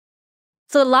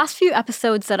So the last few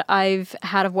episodes that I've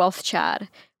had of Wealth Chat,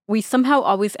 we somehow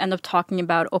always end up talking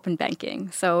about open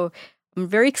banking. So I'm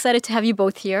very excited to have you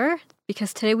both here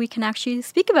because today we can actually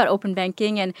speak about open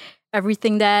banking and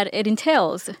everything that it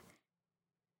entails.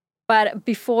 But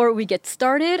before we get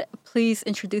started, please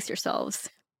introduce yourselves.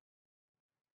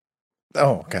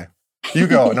 Oh, okay. You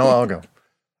go. No, I'll go.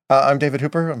 I'm David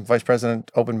Hooper. I'm Vice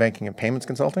President, Open Banking and Payments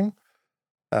Consulting.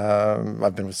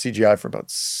 I've been with CGI for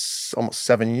about almost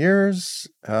 7 years,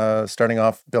 starting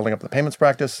off building up the payments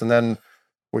practice, and then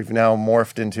we've now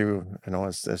morphed into,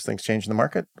 as things change in the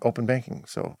market, open banking.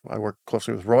 So I work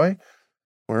closely with Roy.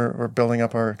 We're building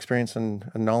up our experience and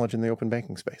knowledge in the open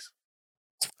banking space.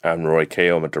 I'm Roy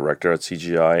Kao. I'm a director at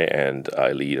CGI, and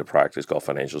I lead a practice called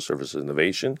Financial Services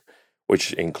Innovation,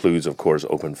 which includes, of course,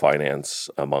 open finance,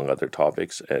 among other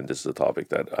topics. And this is a topic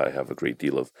that I have a great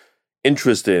deal of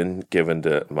interest in, given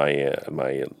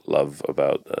my love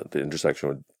about the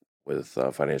intersection with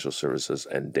financial services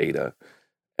and data.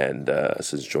 And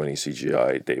since joining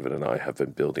CGI, David and I have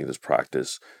been building this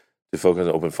practice to focus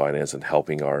on open finance and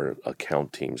helping our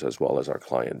account teams as well as our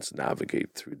clients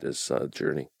navigate through this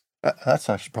journey. That's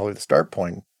actually probably the start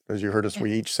point. As you heard us,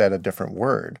 we each said a different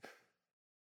word,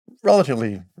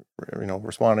 relatively,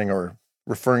 responding or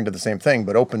referring to the same thing,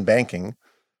 but open banking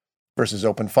versus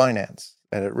open finance.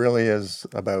 And it really is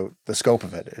about the scope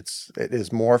of it. It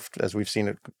is morphed as we've seen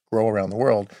it grow around the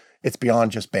world. It's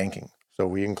beyond just banking. So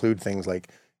we include things like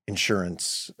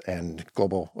insurance and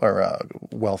global or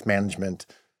wealth management,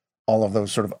 all of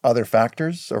those sort of other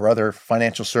factors or other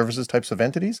financial services types of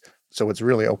entities. So it's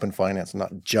really open finance,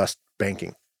 not just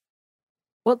banking.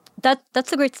 Well,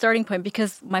 that's a great starting point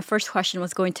because my first question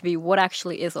was going to be, what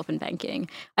actually is open banking?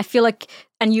 I feel like,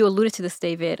 and you alluded to this,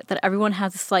 David, that everyone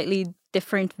has a slightly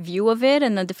different view of it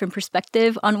and a different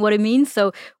perspective on what it means.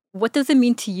 So what does it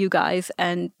mean to you guys,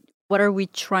 and what are we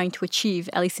trying to achieve,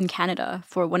 at least in Canada,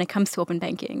 for when it comes to open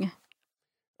banking?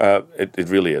 It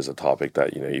really is a topic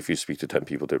that, if you speak to 10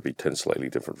 people, there'd be 10 slightly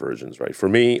different versions, right? For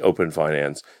me, open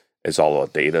finance is all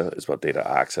about data. It's about data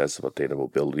access, about data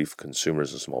mobility for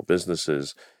consumers and small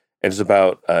businesses. And it's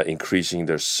about increasing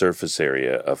their surface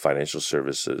area of financial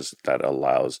services that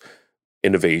allows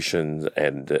innovation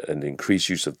and increased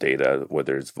use of data,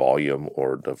 whether it's volume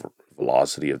or the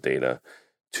velocity of data,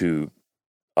 to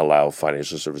allow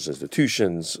financial service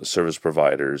institutions, service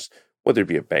providers, whether it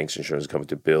be a bank's insurance company,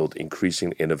 to build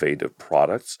increasingly innovative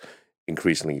products,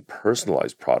 increasingly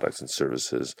personalized products and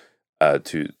services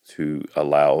to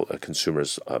allow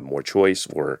consumers more choice,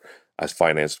 or as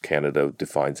Finance Canada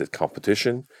defines it,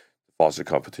 competition, foster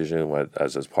competition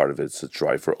as part of its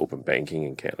drive for open banking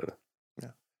in Canada. Yeah.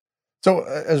 So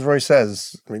as Roy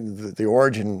says, I mean, the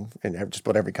origin in just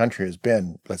about every country has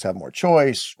been, let's have more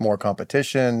choice, more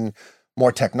competition,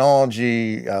 more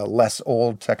technology, less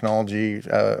old technology,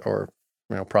 or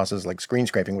processes like screen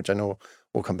scraping, which I know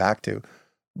we'll come back to.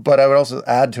 But I would also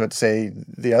add to it, say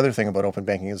the other thing about open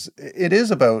banking is it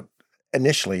is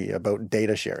initially about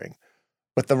data sharing.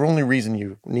 But the only reason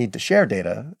you need to share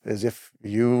data is if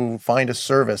you find a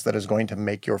service that is going to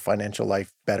make your financial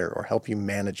life better or help you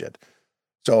manage it.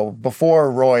 So before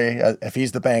Roy, if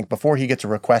he's the bank, before he gets a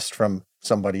request from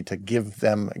somebody to give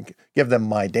them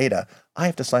my data, I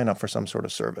have to sign up for some sort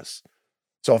of service.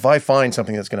 So if I find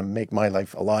something that's going to make my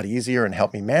life a lot easier and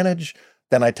help me manage,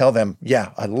 then I tell them,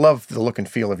 yeah, I love the look and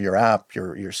feel of your app,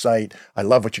 your site. I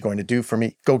love what you're going to do for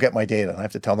me. Go get my data. And I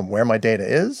have to tell them where my data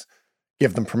is,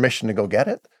 give them permission to go get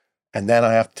it. And then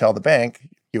I have to tell the bank,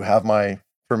 you have my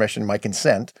permission, my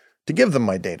consent to give them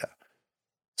my data.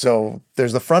 So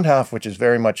there's the front half, which is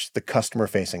very much the customer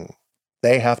facing.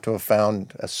 They have to have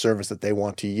found a service that they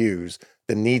want to use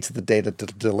that needs the data to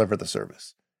deliver the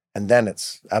service. And then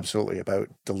it's absolutely about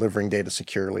delivering data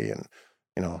securely and,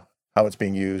 how it's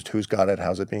being used, who's got it,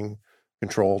 how's it being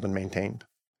controlled and maintained.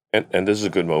 And this is a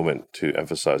good moment to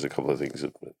emphasize a couple of things,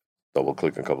 double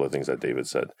click on a couple of things that David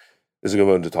said. This is a good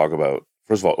moment to talk about,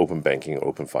 first of all, open banking or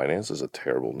open finance is a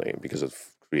terrible name because it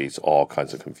creates all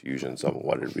kinds of confusions on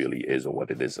what it really is and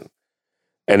what it isn't.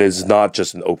 And it's not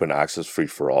just an open access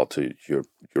free-for-all to your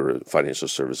financial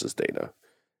services data.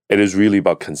 It is really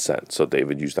about consent. So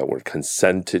David used that word,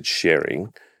 consented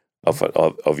sharing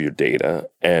of your data,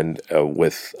 and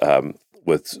with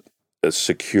a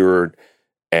secured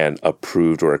and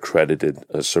approved or accredited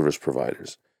service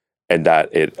providers, and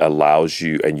that it allows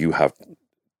you, and you have,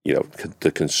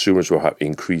 the consumers will have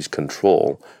increased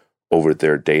control over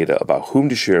their data about whom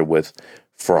to share with,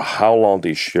 for how long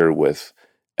they share with,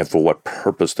 and for what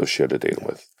purpose they'll share the data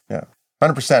with. Yeah,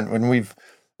 100%.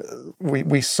 When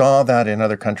we saw that in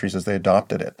other countries as they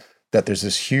adopted it, that there's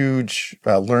this huge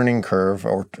learning curve,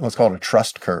 or let's call it a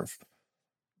trust curve.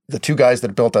 the two guys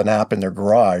that built an app in their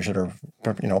garage that are,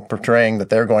 portraying that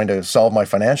they're going to solve my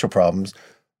financial problems,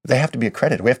 they have to be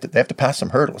accredited. They have to pass some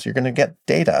hurdles. You're going to get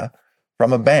data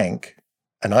from a bank,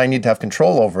 and I need to have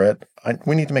control over it.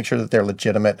 We need to make sure that they're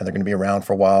legitimate and they're going to be around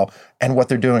for a while, and what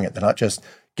they're doing it. They're not just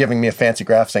giving me a fancy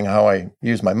graph saying how I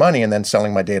use my money and then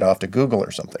selling my data off to Google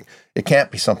or something. It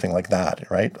can't be something like that,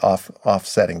 right?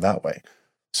 Offsetting that way.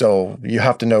 So you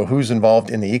have to know who's involved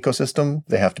in the ecosystem.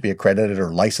 They have to be accredited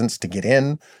or licensed to get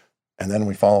in, and then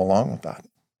we follow along with that.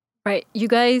 Right. You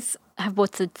guys have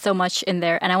both said so much in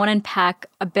there, and I want to unpack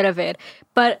a bit of it.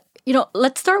 But,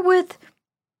 let's start with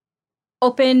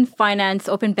open finance,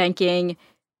 open banking.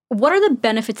 What are the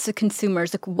benefits to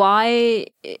consumers? Like, why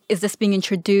is this being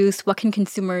introduced? What can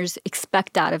consumers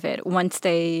expect out of it once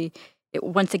it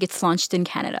gets launched in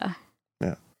Canada?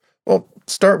 Yeah. Well,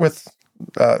 start with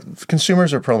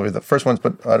consumers are probably the first ones,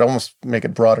 but I'd almost make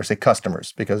it broader, say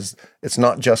customers, because it's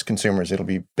not just consumers. It'll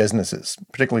be businesses,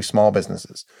 particularly small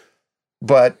businesses.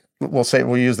 But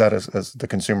we'll use that as the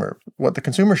consumer. What the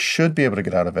consumer should be able to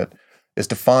get out of it is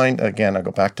to find, again, I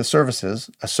go back to services,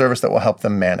 a service that will help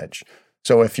them manage.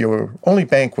 So if you only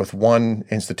bank with one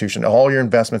institution, all your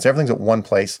investments, everything's at one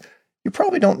place, you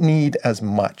probably don't need as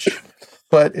much.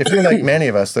 But if you're like many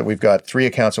of us, that we've got 3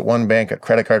 accounts at one bank, a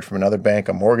credit card from another bank,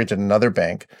 a mortgage at another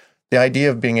bank, the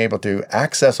idea of being able to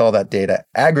access all that data,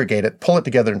 aggregate it, pull it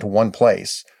together into one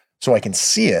place so I can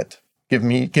see it, give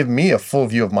me a full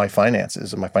view of my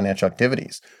finances and my financial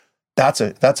activities. That's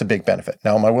a big benefit.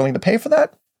 Now, am I willing to pay for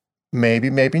that? Maybe,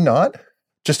 maybe not.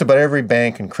 Just about every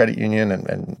bank and credit union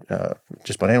and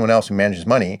just about anyone else who manages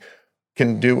money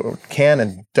can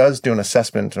and does do an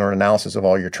assessment or analysis of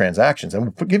all your transactions and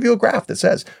will give you a graph that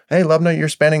says, hey, Lubna, you're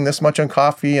spending this much on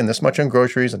coffee and this much on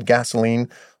groceries and gasoline.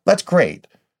 That's great.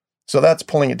 So that's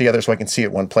pulling it together so I can see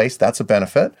it one place. That's a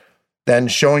benefit. Then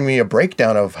showing me a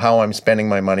breakdown of how I'm spending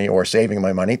my money or saving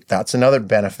my money. That's another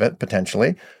benefit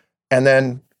potentially. And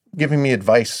then giving me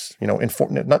advice,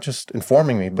 not just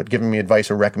informing me, but giving me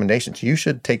advice or recommendations. You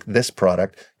should take this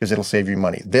product because it'll save you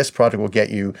money. This product will get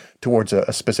you towards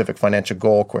a specific financial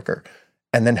goal quicker,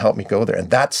 and then help me go there. And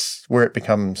that's where it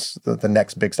becomes the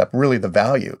next big step. Really, the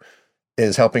value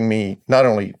is helping me not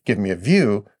only give me a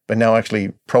view, but now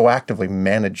actually proactively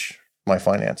manage my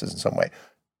finances in some way.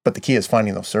 But the key is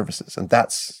finding those services. And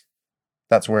that's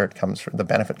where it comes from. The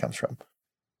benefit comes from.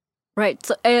 Right.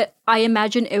 So I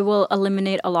imagine it will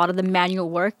eliminate a lot of the manual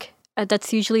work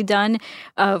that's usually done.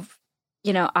 I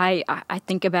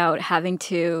think about having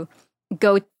to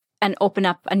go and open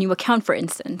up a new account, for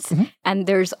instance. Mm-hmm. And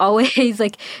there's always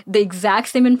like the exact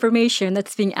same information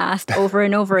that's being asked over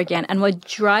and over again. And what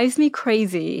drives me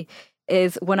crazy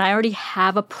is when I already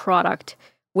have a product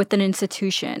with an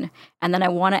institution and then I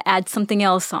want to add something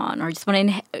else on, or just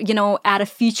want to, add a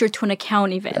feature to an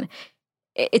account even. Yeah.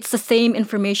 It's the same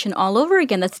information all over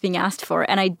again that's being asked for.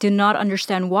 And I do not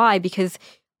understand why, because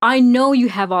I know you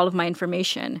have all of my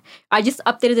information. I just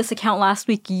updated this account last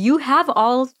week. You have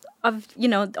all of,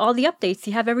 all the updates.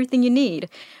 You have everything you need.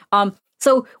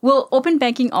 So will open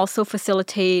banking also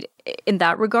facilitate in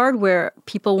that regard where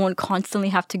people won't constantly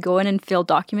have to go in and fill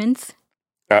documents?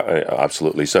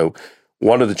 Absolutely. So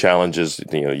one of the challenges,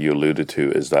 you alluded to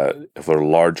is that for a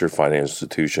larger financial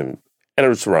institution, and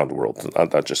it's around the world,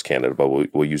 not just Canada, but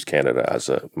we'll use Canada as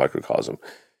a microcosm.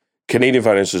 Canadian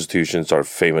financial institutions are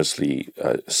famously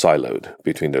siloed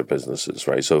between their businesses,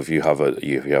 right? So if you have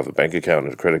a bank account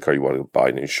and a credit card, you want to buy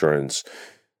an insurance.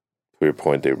 To your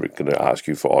point, they're going to ask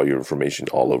you for all your information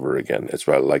all over again. It's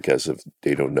right, like as if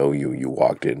they don't know you. You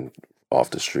walked in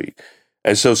off the street,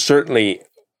 and so certainly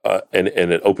in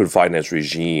an open finance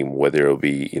regime, where there will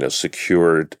be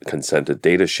secured, consented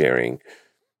data sharing.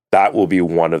 That will be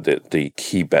one of the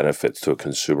key benefits to a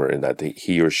consumer, in that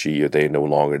he or she, they no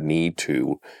longer need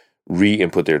to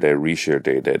re-input their data, reshare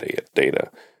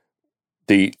data.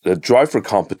 The drive for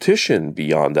competition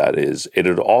beyond that is it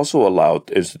would also allow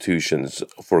institutions,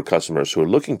 for customers who are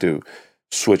looking to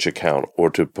switch account or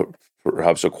to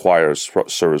perhaps acquire a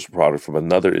service or product from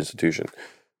another institution,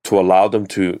 to allow them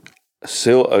to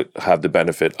still have the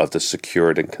benefit of the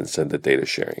secured and consented data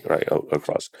sharing, right,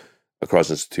 across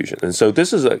institutions. And so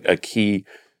this is a key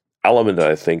element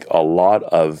that I think a lot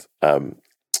of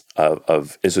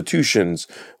institutions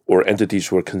or entities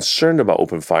who are concerned about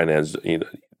open finance,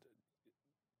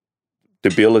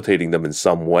 debilitating them in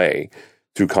some way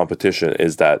through competition,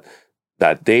 is that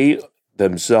they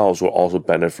themselves will also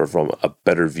benefit from a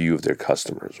better view of their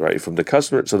customers, right? From the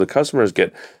customer, so the customers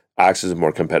get access to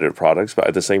more competitive products, but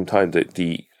at the same time,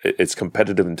 it's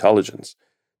competitive intelligence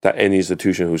that any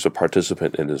institution who's a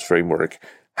participant in this framework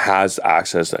has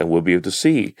access and will be able to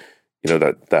see,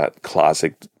 that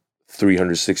classic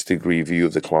 360-degree view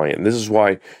of the client. And this is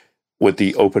why with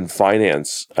the open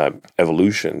finance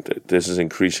evolution, this is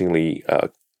increasingly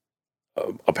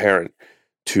apparent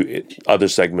to other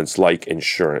segments like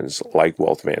insurance, like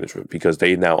wealth management, because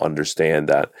they now understand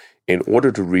that in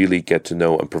order to really get to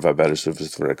know and provide better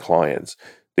services for their clients,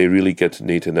 they really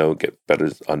need to get better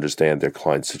understand their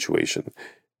client's situation.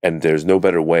 And there's no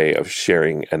better way of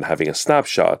sharing and having a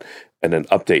snapshot and an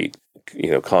update,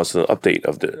 constant update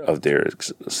of their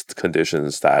condition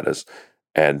and status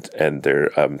and their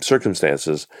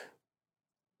circumstances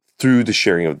through the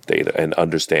sharing of data and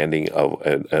understanding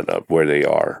of where they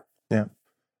are. Yeah.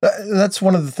 That's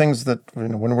one of the things that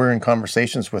when we're in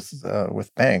conversations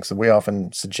with banks, that we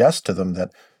often suggest to them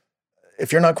that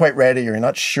if you're not quite ready or you're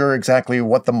not sure exactly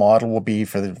what the model will be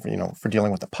for for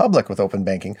dealing with the public with open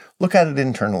banking, look at it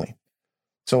internally.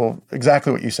 So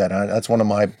exactly what you said. That's one of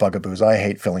my bugaboos. I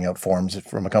hate filling out forms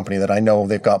from a company that I know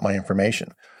they've got my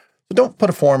information. So don't put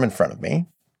a form in front of me.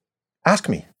 Ask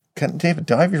me, David,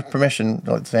 do I have your permission?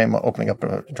 Let's say I'm opening up,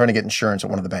 trying to get insurance at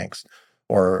one of the banks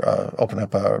or open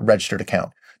up a registered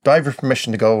account. Do I have your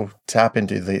permission to go tap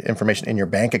into the information in your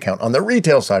bank account on the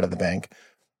retail side of the bank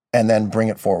and then bring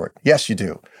it forward? Yes, you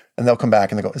do. And they'll come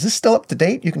back and they go, is this still up to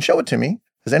date? You can show it to me.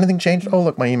 Has anything changed? Oh,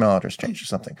 look, my email address changed or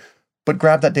something. But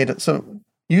grab that data. So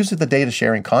use the data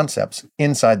sharing concepts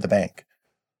inside the bank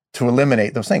to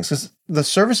eliminate those things. Because the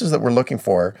services that we're looking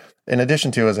for, in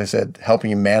addition to, as I said, helping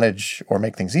you manage or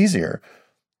make things easier,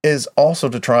 is also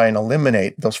to try and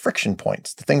eliminate those friction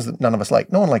points, the things that none of us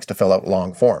like. No one likes to fill out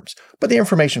long forms, but the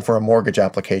information for a mortgage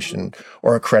application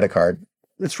or a credit card,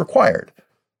 it's required.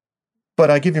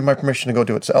 But I give you my permission to go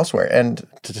do it elsewhere. And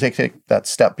to take that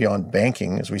step beyond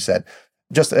banking, as we said,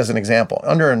 just as an example,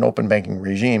 under an open banking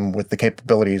regime with the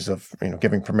capabilities of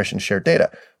giving permission to share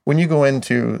data, when you go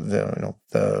into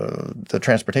the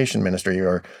transportation ministry,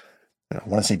 or I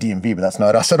want to say DMV, but that's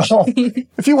not us at all.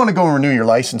 If you want to go renew your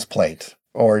license plate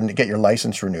or get your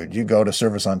license renewed, you go to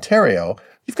Service Ontario,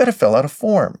 you've got to fill out a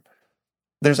form.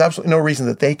 There's absolutely no reason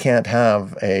that they can't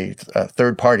have a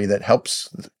third party that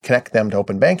helps connect them to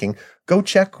open banking. Go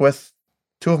check with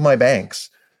two of my banks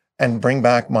and bring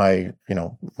back my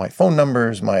phone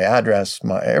numbers, my address,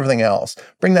 my everything else.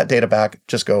 Bring that data back.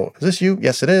 Just go, is this you?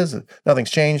 Yes, it is.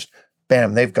 Nothing's changed.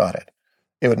 Bam, they've got it.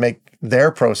 It would make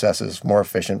their processes more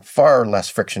efficient, far less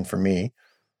friction for me.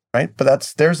 Right.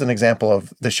 But there's an example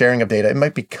of the sharing of data. It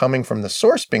might be coming from the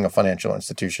source being a financial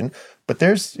institution, but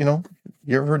there's,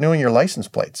 you're renewing your license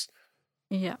plates.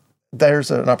 Yeah.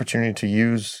 There's an opportunity to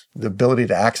use the ability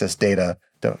to access data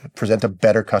to present a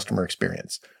better customer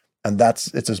experience. And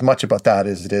it's as much about that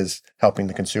as it is helping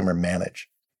the consumer manage.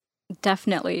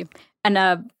 Definitely.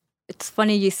 And it's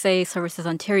funny you say Services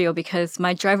Ontario because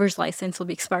my driver's license will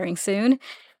be expiring soon.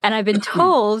 And I've been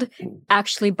told,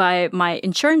 actually, by my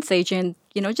insurance agent,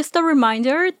 just a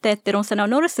reminder that they don't send out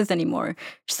notices anymore.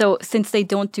 So since they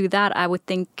don't do that, I would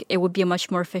think it would be a much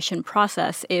more efficient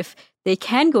process if they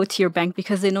can go to your bank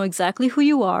because they know exactly who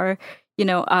you are.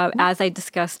 As I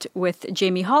discussed with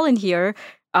Jamie Holland here,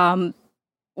 even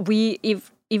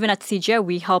at CGI,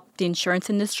 we help the insurance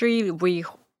industry. We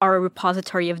are a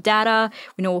repository of data.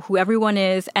 We know who everyone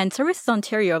is. And Services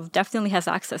Ontario definitely has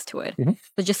access to it. Mm-hmm.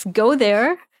 So just go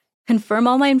there, confirm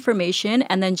all my information,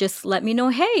 and then just let me know,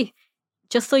 hey,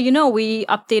 just so you know, we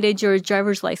updated your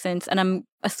driver's license, and I'm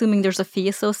assuming there's a fee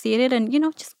associated, and,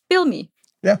 just bill me.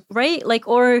 Yeah. Right?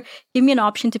 Or give me an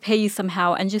option to pay you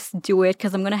somehow and just do it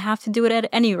because I'm going to have to do it at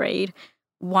any rate.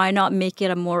 Why not make it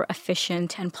a more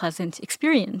efficient and pleasant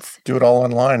experience? Do it all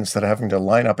online instead of having to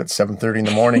line up at 7:30 in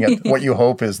the morning at what you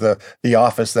hope is the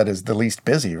office that is the least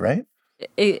busy, right?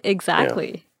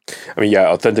 Exactly.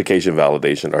 Yeah. Authentication,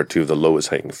 validation are two of the lowest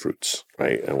hanging fruits,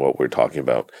 right? And what we're talking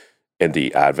about in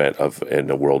the advent of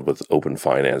in a world with open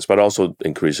finance, but also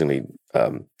increasingly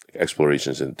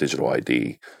explorations in digital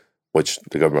ID, which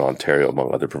the government of Ontario,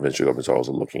 among other provincial governments, are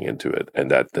also looking into it. And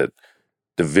that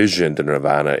the vision, the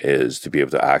nirvana is to be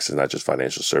able to access not just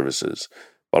financial services,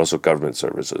 but also government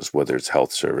services, whether it's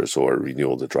health service or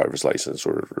renewal of the driver's license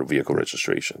or vehicle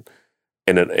registration,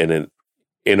 in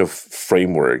a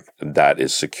framework that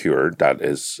is secure, that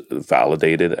is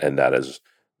validated, and that is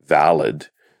valid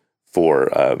for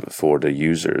the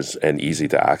users and easy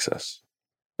to access.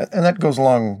 And that goes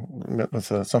along with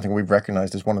something we've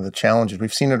recognized as one of the challenges.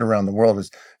 We've seen it around the world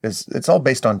is it's all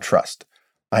based on trust.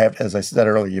 As I said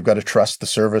earlier, you've got to trust the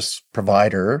service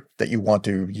provider that you want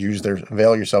to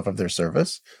avail yourself of their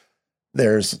service.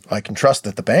 I can trust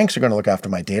that the banks are going to look after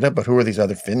my data, but who are these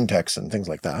other fintechs and things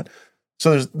like that?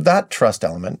 So there's that trust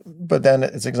element. But then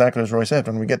it's exactly as Roy said,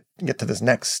 when we get to this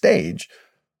next stage,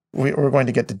 we're going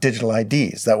to get to digital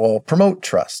IDs that will promote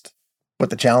trust. But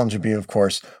the challenge would be, of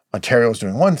course, Ontario's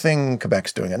doing one thing,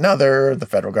 Quebec's doing another, the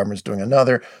federal government's doing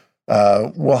another.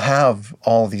 We'll have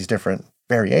all these different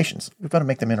variations. We've got to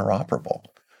make them interoperable.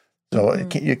 So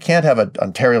you can't have an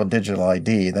Ontario digital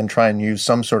ID, then try and use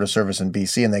some sort of service in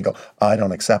BC, and they go, I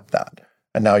don't accept that.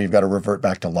 And now you've got to revert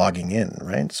back to logging in,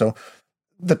 right? So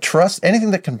the trust,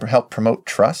 anything that can help promote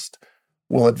trust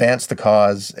will advance the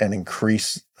cause and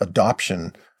increase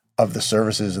adoption of the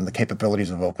services and the capabilities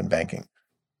of open banking.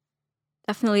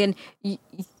 Definitely. And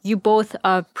you both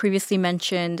previously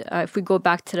mentioned, if we go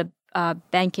back to the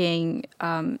banking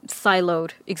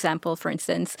siloed example, for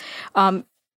instance, all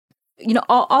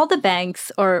the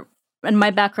banks and my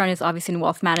background is obviously in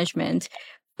wealth management,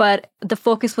 but the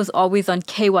focus was always on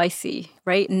KYC,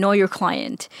 right? Know your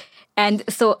client. And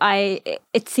so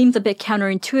it seems a bit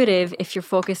counterintuitive if your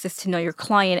focus is to know your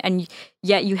client, and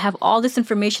yet you have all this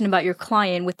information about your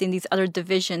client within these other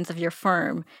divisions of your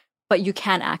firm, but you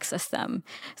can't access them.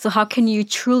 So how can you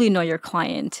truly know your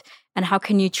client, and how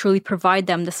can you truly provide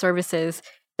them the services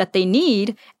that they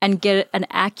need and get an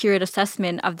accurate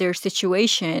assessment of their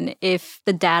situation if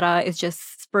the data is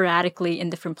just sporadically in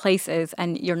different places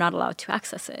and you're not allowed to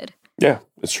access it? Yeah,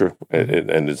 it's true.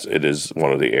 And it is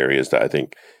one of the areas that I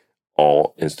think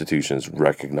all institutions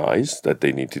recognize that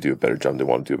they need to do a better job. They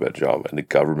want to do a better job. And the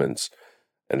governments,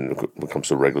 and when it comes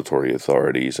to regulatory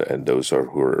authorities and those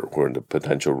who are in the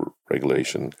potential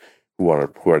regulation, who are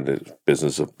in the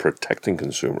business of protecting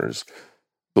consumers,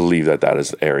 believe that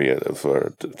is an area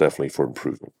definitely for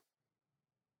improvement.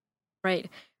 Right.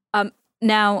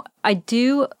 Now, I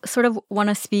do sort of want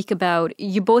to speak about,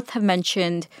 you both have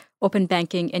mentioned open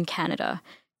banking in Canada.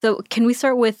 So can we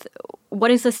start with, what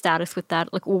is the status with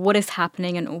that? Like, what is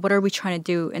happening and what are we trying to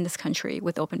do in this country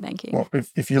with open banking? Well,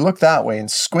 if you look that way and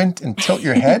squint and tilt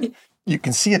your head, you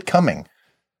can see it coming.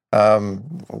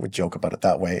 We joke about it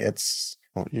that way.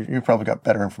 You probably got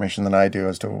better information than I do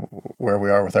as to where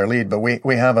we are with our lead, but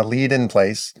we have a lead in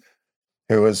place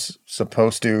who is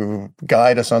supposed to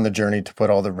guide us on the journey to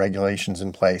put all the regulations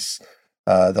in place,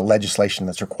 the legislation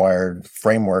that's required,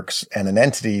 frameworks, and an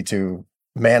entity to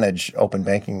manage open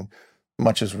banking,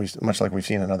 much like we've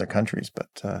seen in other countries. But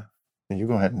you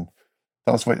go ahead and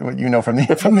tell us what you know from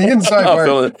the inside.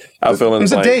 I'll fill in.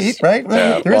 There's a date, right?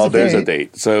 There's a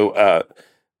date. So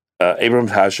Abraham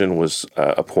Passion was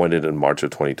appointed in March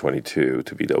of 2022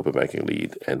 to be the open banking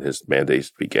lead, and his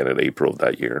mandate began in April of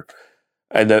that year.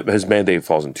 And his mandate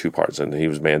falls in two parts, and he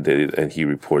was mandated, and he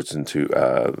reports into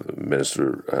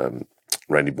Minister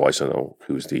Randy Boissonnault,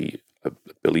 who's I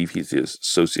believe he's the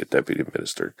Associate Deputy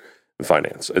Minister of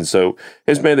Finance. And so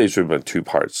his mandate is driven by two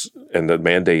parts, and the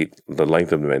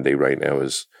length of the mandate right now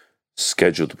is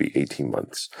scheduled to be 18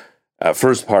 months.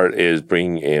 First part is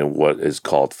bringing in what is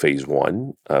called Phase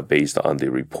 1, based on the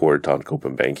report on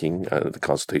open banking, the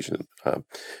consultation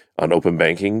on open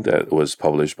banking that was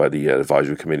published by the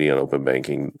Advisory Committee on Open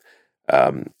Banking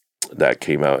that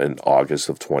came out in August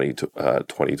of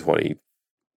 2021.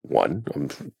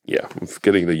 I'm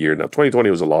forgetting the year now.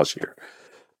 2020 was a lost year.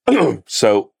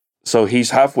 So he's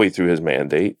halfway through his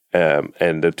mandate,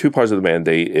 and the two parts of the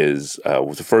mandate is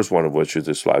the first one of which is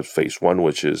described Phase 1,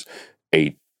 which is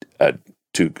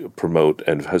to promote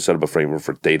and set up a framework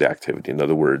for data activity. In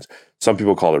other words, some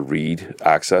people call it read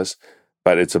access,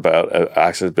 but it's about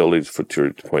accessibility to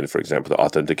your point, for example, the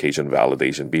authentication,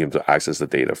 validation, being able to access the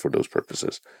data for those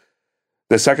purposes.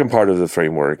 The second part of the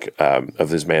framework of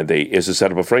this mandate is to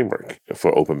set up a framework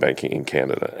for open banking in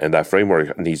Canada. And that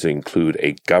framework needs to include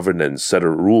a governance set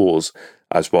of rules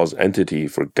as well as entity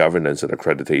for governance and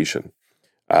accreditation.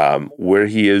 Where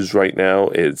he is right now,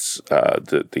 it's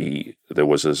there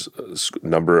was a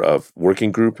number of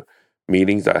working group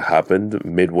meetings that happened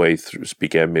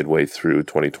began midway through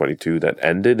 2022 that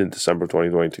ended in December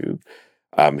 2022.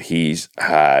 He's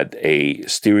had a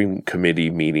steering committee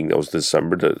meeting that was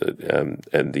December,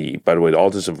 by the way, all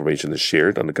this information is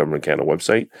shared on the Government Canada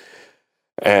website,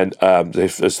 and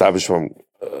they've established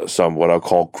some what I'll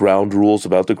call ground rules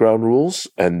about the ground rules,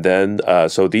 and then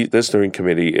this steering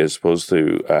committee is supposed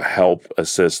to help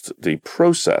assist the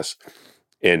process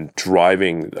in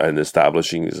driving and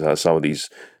establishing some of these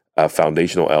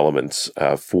foundational elements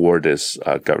for this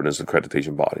governance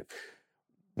accreditation body.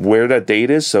 Where that date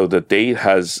is, so the date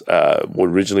has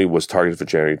originally was targeted for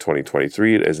January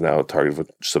 2023. It is now targeted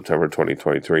for September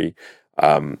 2023.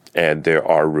 And there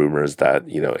are rumors that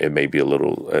it may be a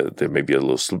little there may be a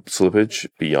little slippage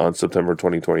beyond September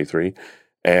 2023,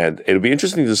 and it'll be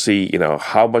interesting to see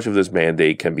how much of this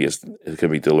mandate can be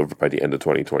delivered by the end of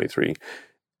 2023.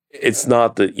 it's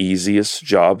not the easiest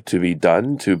job to be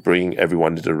done to bring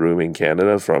everyone to the room in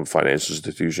Canada, from financial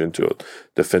institution to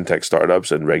the fintech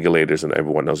startups and regulators and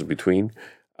everyone else in between.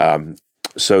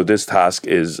 So this task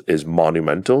is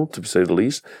monumental, to say the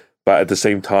least. But at the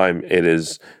same time, it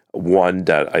is one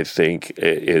that I think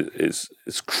is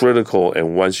critical.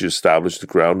 And once you establish the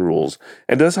ground rules,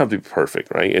 and it doesn't have to be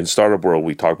perfect, right? In startup world,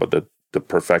 we talk about the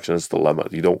perfectionist dilemma.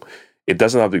 It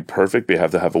doesn't have to be perfect, but you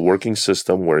have to have a working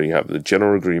system where you have the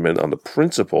general agreement on the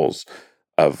principles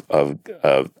of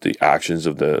the actions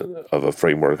of a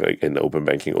framework, like in open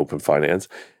banking, open finance,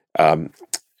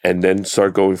 and then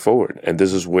start going forward. And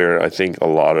this is where I think a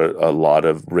lot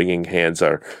of wringing hands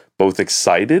are both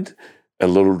excited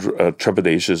and a little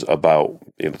trepidatious about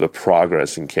the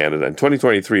progress in Canada. In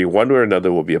 2023, one way or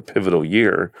another, will be a pivotal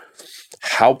year.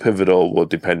 How pivotal will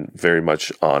depend very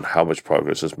much on how much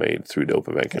progress is made through the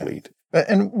open banking lead.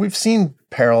 And we've seen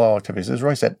parallel activities. As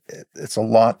Roy said, it's a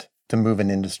lot to move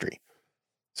an industry.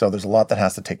 So there's a lot that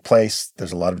has to take place.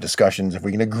 There's a lot of discussions. If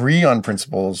we can agree on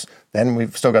principles, then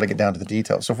we've still got to get down to the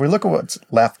details. So if we look at what's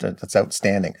left that's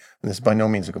outstanding, and this is by no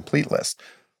means a complete list,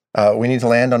 we need to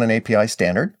land on an API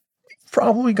standard. We've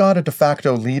probably got a de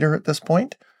facto leader at this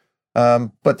point,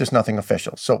 but there's nothing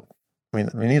official. So we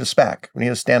need a spec. We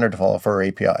need a standard to follow for our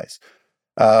APIs.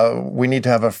 We need to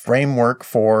have a framework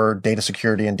for data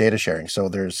security and data sharing. So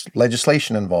there's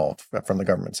legislation involved from the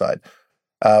government side.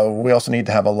 We also need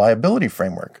to have a liability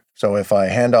framework. So if I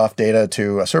hand off data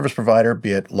to a service provider,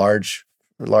 be it large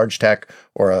tech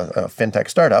or a fintech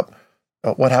startup,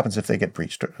 what happens if they get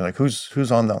breached? Like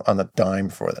who's on the dime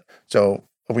for that? So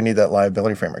we need that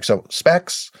liability framework. So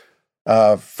specs,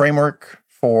 framework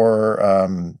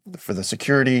for the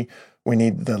security. We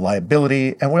need the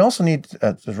liability, and we also need,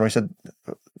 as Roy said,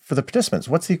 for the participants,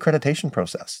 what's the accreditation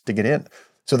process to get in?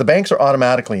 So the banks are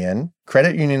automatically in.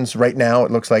 Credit unions right now, it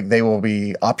looks like they will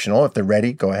be optional. If they're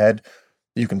ready, go ahead.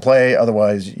 You can play.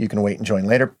 Otherwise, you can wait and join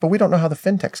later. But we don't know how the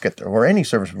fintechs get there or any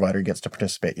service provider gets to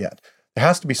participate yet. There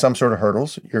has to be some sort of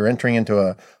hurdles. You're entering into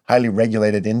a highly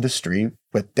regulated industry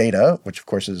with data, which of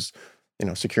course is,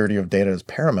 security of data is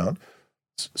paramount.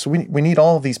 So we need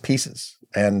all of these pieces.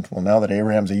 And well, now that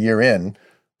ARAM's a year in,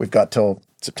 we've got till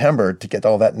September to get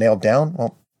all that nailed down.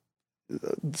 Well,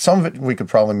 some of it we could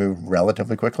probably move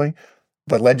relatively quickly,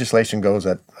 but legislation goes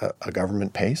at a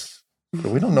government pace. So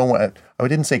we don't know what. I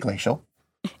didn't say glacial,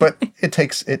 but it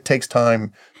takes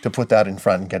time to put that in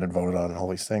front and get it voted on and all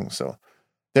these things. So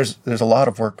there's a lot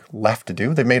of work left to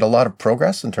do. They've made a lot of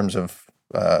progress in terms of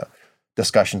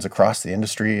discussions across the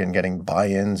industry and getting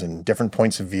buy-ins and different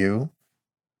points of view.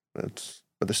 But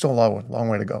there's still a long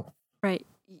way to go. Right.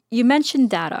 You mentioned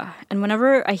data. And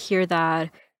whenever I hear that,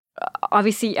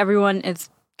 obviously everyone is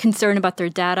concerned about their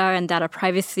data and data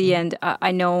privacy. And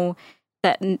I know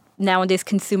that nowadays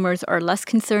consumers are less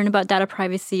concerned about data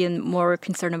privacy and more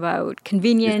concerned about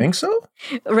convenience. You think so?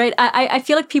 Right. I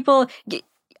feel like people,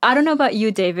 I don't know about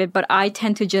you, David, but I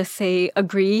tend to just say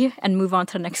agree and move on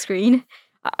to the next screen.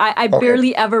 I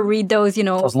barely ever read those,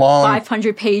 those long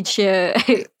 500-page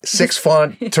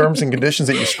 6-font terms and conditions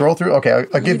that you scroll through. Okay,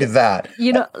 I'll give you that.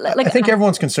 I think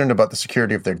everyone's concerned about the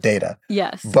security of their data.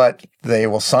 Yes. But they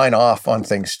will sign off on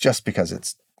things just because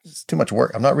it's too much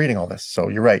work. I'm not reading all this. So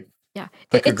you're right. Yeah.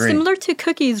 It's similar to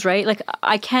cookies, right? Like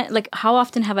I can't, how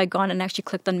often have I gone and actually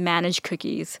clicked on manage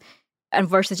cookies? And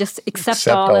versus just accept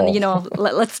all and,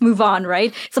 let's move on,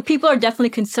 right? So people are definitely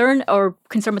concerned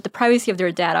with the privacy of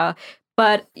their data.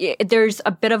 But there's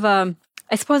a bit of I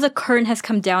suppose the current has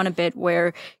come down a bit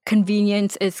where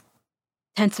convenience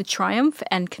tends to triumph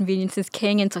and convenience is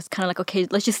king. And so it's kind of like, okay,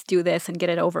 let's just do this and get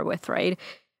it over with, right?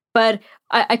 But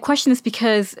I question this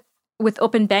because with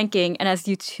open banking, and as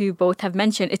you two both have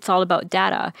mentioned, it's all about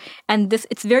data. And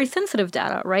it's very sensitive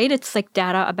data, right? It's like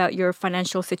data about your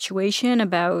financial situation,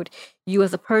 about you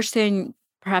as a person,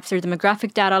 perhaps your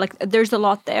demographic data. Like there's a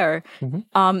lot there.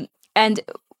 Mm-hmm. And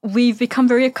we've become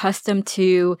very accustomed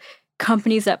to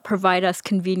companies that provide us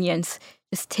convenience,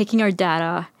 just taking our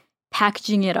data,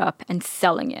 packaging it up, and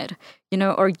selling it,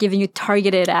 or giving you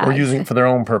targeted ads. Or using it for their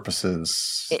own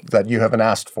purposes that you haven't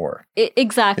asked for.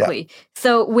 Exactly. Yeah.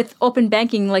 So with open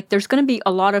banking, there's going to be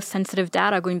a lot of sensitive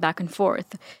data going back and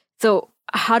forth. So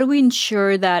how do we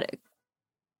ensure that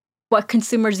what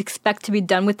consumers expect to be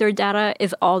done with their data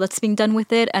is all that's being done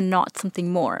with it and not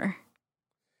something more?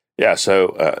 Yeah,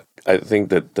 so I think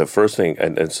that the first thing,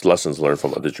 and it's lessons learned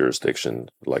from other jurisdictions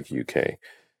like UK,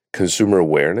 consumer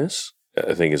awareness,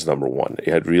 I think, is number one.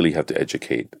 You really have to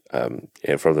educate and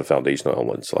from the foundational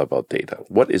elements about data.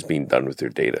 What is being done with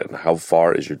your data and how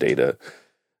far is your data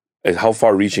how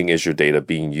far-reaching is your data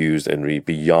being used and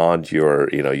beyond your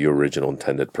your original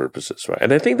intended purposes, right?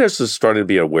 And I think there's starting to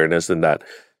be awareness in that.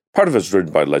 Part of it's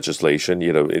driven by legislation,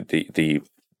 the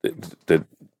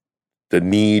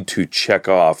need to check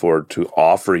off or to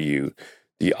offer you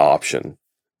the option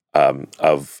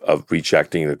of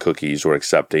rejecting the cookies or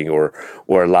accepting or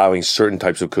allowing certain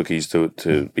types of cookies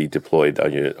to be deployed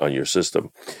on your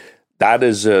system. That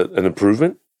is an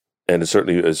improvement, and it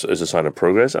certainly is a sign of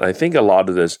progress. And I think a lot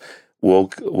of this will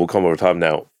come over time.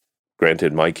 Now,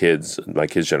 granted, my kids'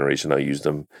 generation, I use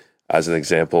them as an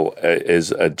example,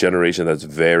 is a generation that's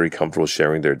very comfortable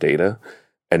sharing their data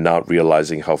and not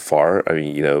realizing how far. I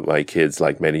mean, my kids,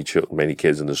 like many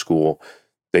kids in the school,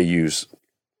 they use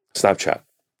Snapchat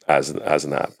as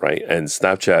an app, right? And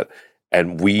Snapchat,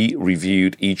 and we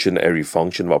reviewed each and every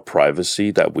function about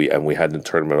privacy we had to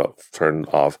turn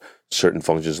off certain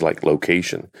functions like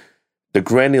location. The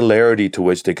granularity to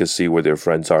which they could see where their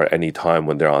friends are anytime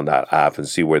when they're on that app and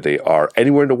see where they are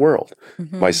anywhere in the world.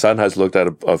 Mm-hmm. My son has looked at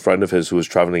a friend of his who was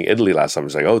traveling to Italy last summer.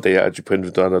 He's like, oh, they actually put him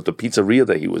down at the pizzeria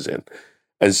that he was in.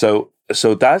 And so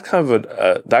that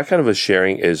kind of a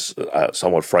sharing is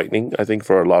somewhat frightening, I think,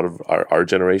 for a lot of our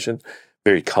generation,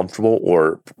 very comfortable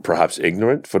or perhaps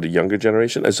ignorant for the younger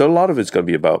generation. And so a lot of it's going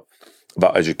to be about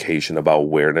education, about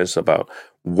awareness, about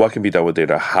what can be done with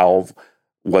data, how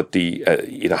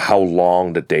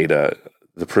long the data,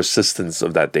 the persistence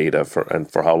of that data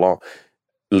for how long,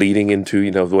 leading into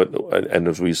and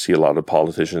as we see a lot of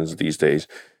politicians these days,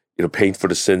 paying for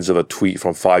the sins of a tweet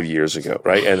from 5 years ago,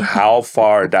 right? And how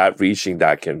far that reaching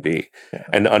that can be,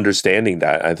 and understanding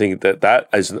that, I think that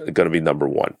is going to be number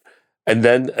one. And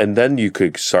then you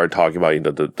could start talking about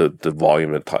the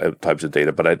volume of types of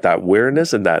data, but that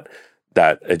awareness and that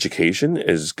education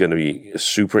is going to be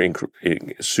super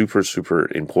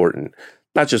important,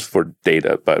 not just for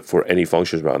data, but for any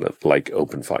functions around it, like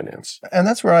open finance. And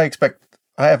that's where I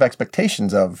have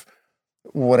expectations of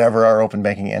whatever our open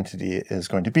banking entity is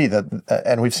going to be.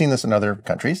 And we've seen this in other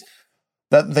countries,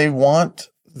 that they want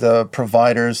the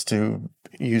providers to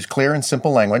use clear and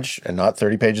simple language and not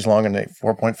 30 pages long in a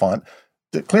 4-point font.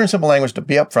 The clear and simple language to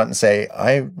be upfront and say,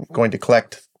 I'm going to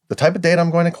collect the type of data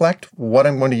I'm going to collect, what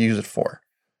I'm going to use it for.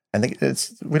 And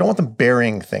we don't want them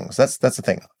burying things. That's the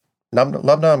thing.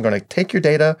 Lubna, I'm going to take your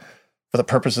data for the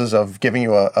purposes of giving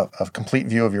you a complete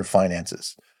view of your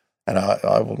finances. And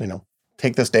I will,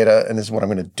 take this data and this is what I'm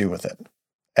going to do with it.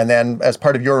 And then as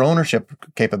part of your ownership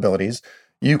capabilities,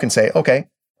 you can say, okay,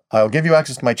 I'll give you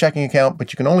access to my checking account,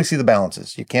 but you can only see the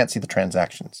balances. You can't see the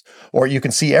transactions. Or you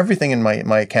can see everything in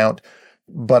my account,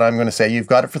 but I'm going to say you've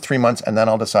got it for 3 months and then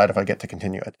I'll decide if I get to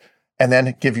continue it. And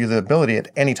then give you the ability at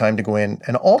any time to go in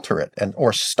and alter it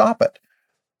or stop it.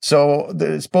 So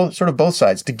it's both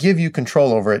sides. To give you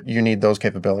control over it, you need those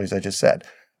capabilities I just said.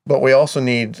 But we also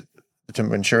need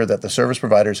to ensure that the service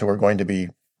providers who are going to be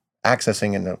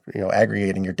accessing and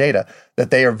aggregating your data,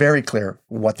 that they are very clear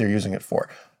what they're using it for.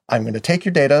 I'm going to take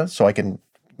your data so I can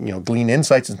glean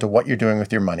insights into what you're doing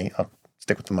with your money. I'll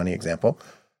stick with the money example.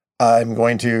 I'm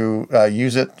going to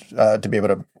use it to be able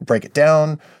to break it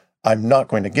down. I'm not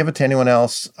going to give it to anyone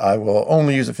else. I will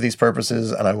only use it for these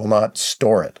purposes, and I will not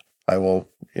store it. I will,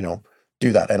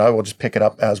 do that, and I will just pick it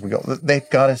up as we go. They've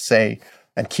got to say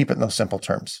and keep it in those simple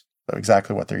terms,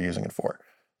 exactly what they're using it for,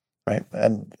 right?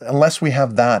 And unless we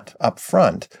have that up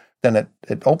front, then it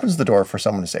opens the door for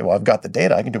someone to say, well, I've got the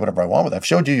data. I can do whatever I want with it. I've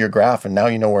showed you your graph, and now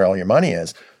you know where all your money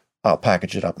is. I'll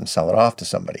package it up and sell it off to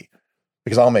somebody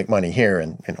because I'll make money here,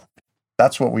 and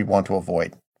that's what we want to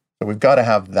avoid. So we've got to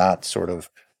have that sort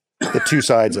of the two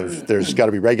sides of there's got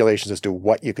to be regulations as to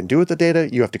what you can do with the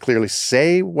data. You have to clearly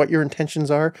say what your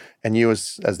intentions are, and you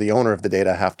as the owner of the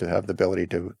data have to have the ability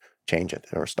to change it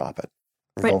or stop it,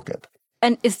 revoke it.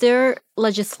 And is there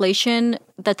legislation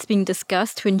that's being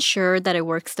discussed to ensure that it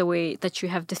works the way that you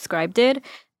have described it?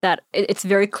 That it's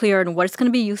very clear on what it's going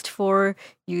to be used for.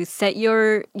 You set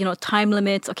your, time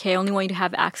limits. Okay, I only want you to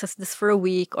have access to this for a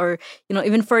week, or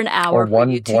even for an hour. Or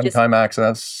one-time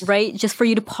access, right? Just for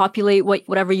you to populate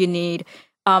whatever you need.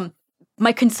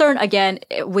 My concern again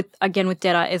with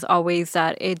data is always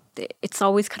that it's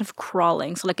always kind of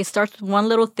crawling. So it starts with one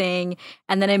little thing,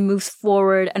 and then it moves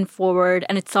forward, and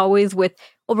it's always with,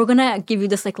 we're gonna give you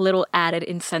this little added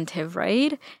incentive,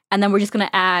 right? And then we're just gonna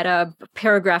add a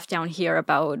paragraph down here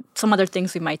about some other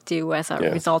things we might do as a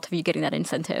result of you getting that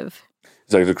incentive.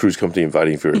 It's like the cruise company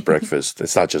inviting you for breakfast.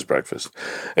 It's not just breakfast.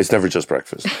 It's never just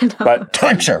breakfast. No. But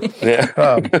timeshare.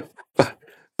 Yeah.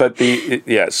 But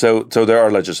so there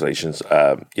are legislations.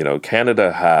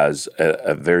 Canada has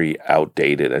a very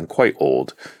outdated and quite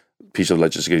old piece of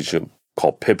legislation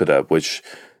called PIPEDA, which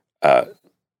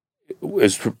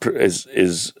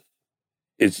is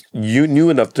it's you new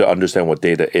enough to understand what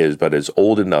data is, but it's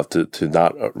old enough to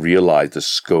not realize the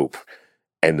scope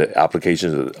and the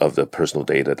applications of the personal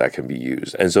data that can be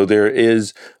used. And so there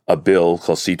is a bill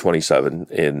called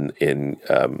C-27 in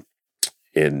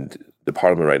the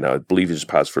Parliament right now. I believe it just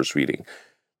passed first reading,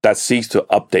 that seeks to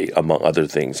update, among other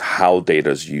things, how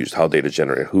data is used, how data is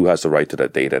generated, who has the right to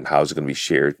that data, and how is it going to be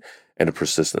shared, and the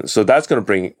persistence. So that's going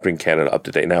to bring Canada up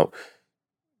to date. Now,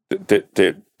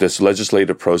 this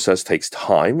legislative process takes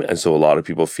time, and so a lot of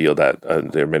people feel that,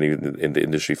 there are many in the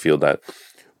industry feel that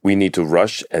we need to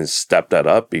rush and step that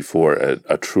up before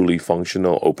a truly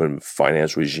functional open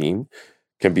finance regime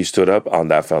can be stood up on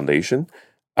that foundation.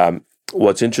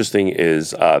 What's interesting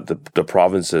is the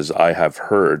provinces, I have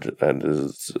heard, and this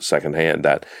is secondhand,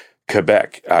 that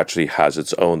Quebec actually has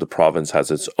its own, the province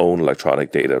has its own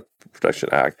Electronic Data Protection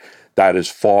Act that is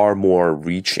far more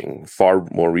reaching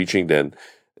than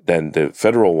the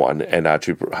federal one, and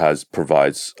actually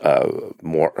provides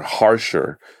more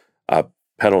harsher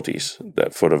penalties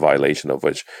for the violation of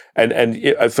which, and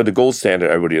for the gold standard,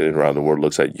 everybody around the world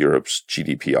looks at Europe's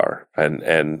GDPR,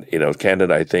 and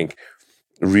Canada, I think,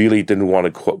 really didn't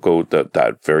want to go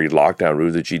that very lockdown route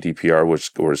of the GDPR,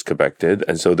 whereas Quebec did,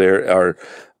 and so there are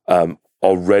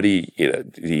already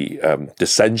the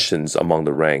dissensions among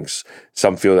the ranks.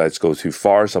 Some feel that it goes too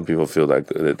far. Some people feel that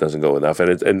it doesn't go enough.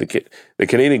 And the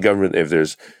Canadian government, if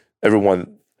there's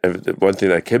one thing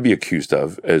that can be accused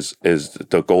of is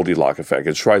the Goldilocks effect.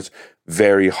 It tries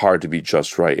very hard to be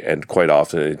just right, and quite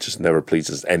often it just never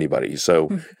pleases anybody.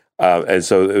 So. And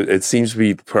so it seems to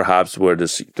be perhaps where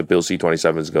the Bill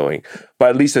C-27 is going. But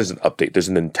at least there's an update. There's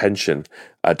an intention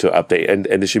to update. And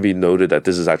it should be noted that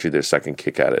this is actually their second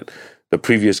kick at it. The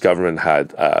previous government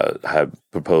had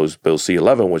proposed Bill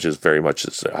C-11, which is very much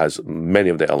has many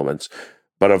of the elements.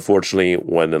 But unfortunately,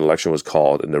 when an election was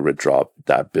called and the writ dropped,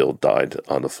 that bill died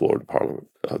on the floor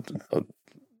of the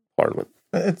Parliament.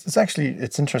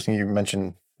 It's interesting you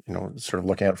mentioned, sort of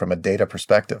looking at it from a data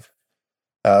perspective.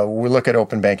 We look at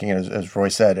open banking, and as Roy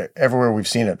said, everywhere we've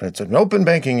seen it, it's an open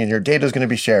banking and your data is going to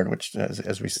be shared, which,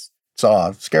 as we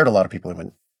saw, scared a lot of people,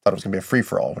 even thought it was going to be a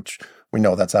free-for-all, which we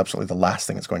know that's absolutely the last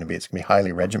thing it's going to be. It's going to be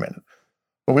highly regimented.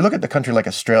 But we look at the country like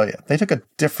Australia. They took a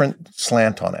different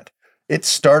slant on it. It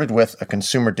started with a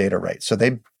consumer data right. So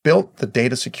they built the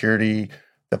data security,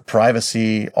 the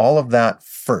privacy, all of that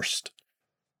first.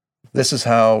 This is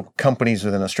how companies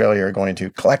within Australia are going to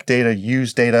collect data,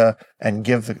 use data, and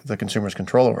give the consumers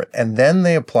control over it. And then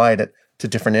they applied it to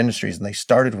different industries, and they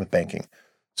started with banking.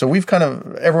 So we've kind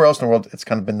of, everywhere else in the world, it's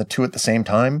kind of been the two at the same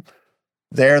time.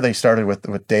 There, they started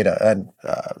with data. And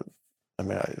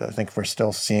I think we're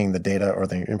still seeing the data or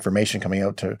the information coming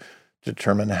out to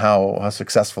determine how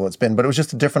successful it's been. But it was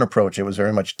just a different approach. It was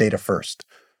very much data first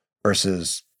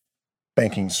versus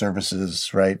banking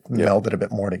services, right? Yeah. Melded a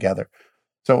bit more together.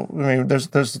 So,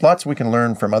 there's lots we can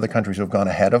learn from other countries who have gone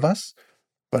ahead of us.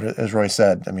 But as Roy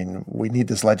said, we need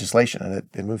this legislation, and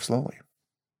it moves slowly.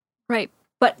 Right.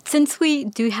 But since we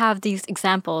do have these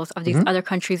examples of these other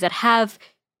countries that have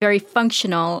very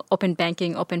functional open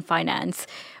banking, open finance,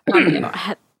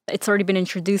 it's already been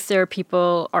introduced there.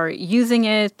 People are using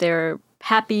it. They're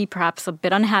happy, perhaps a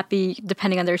bit unhappy,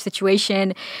 depending on their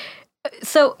situation.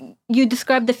 So you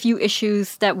described a few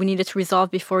issues that we needed to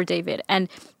resolve before, David. And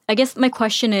I guess my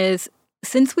question is,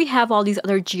 since we have all these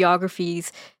other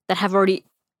geographies that have already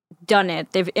done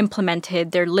it, they've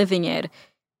implemented, they're living it,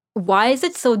 why is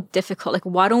it so difficult? Like,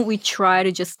 why don't we try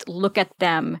to just look at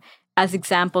them as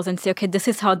examples and say, okay, this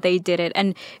is how they did it?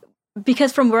 And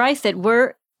because from where I sit,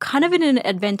 we're kind of in an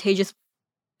advantageous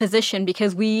position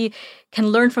because we can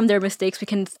learn from their mistakes. We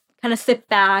can kind of sit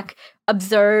back,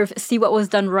 observe, see what was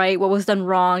done right, what was done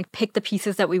wrong, pick the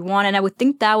pieces that we want. And I would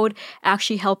think that would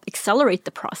actually help accelerate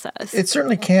the process. It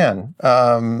certainly can.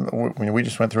 We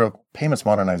just went through a payments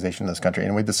modernization in this country,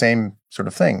 and we had the same sort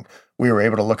of thing. We were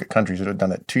able to look at countries that had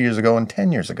done it 2 years ago and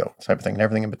 10 years ago, type of thing, and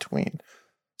everything in between.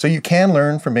 So you can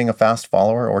learn from being a fast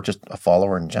follower or just a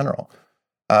follower in general.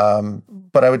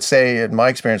 But I would say, in my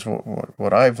experience,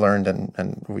 what I've learned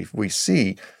and we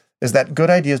see is that good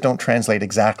ideas don't translate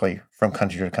exactly from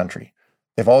country to country.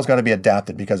 They've always got to be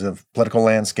adapted because of political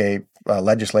landscape,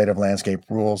 legislative landscape,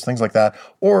 rules, things like that,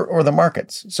 or the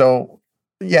markets. So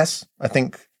yes, I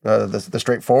think the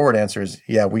straightforward answer is,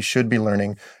 yeah, we should be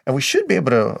learning, and we should be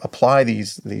able to apply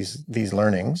these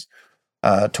learnings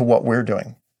to what we're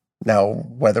doing. Now,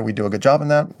 whether we do a good job in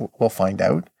that, we'll find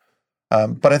out.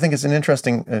 But I think it's an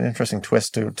interesting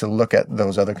twist to look at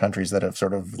those other countries that have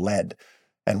sort of led,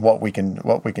 and what we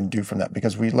can do from that,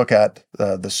 because we look at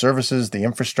the services, the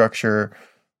infrastructure,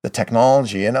 the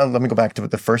technology. And let me go back to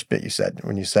the first bit you said,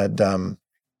 when you said,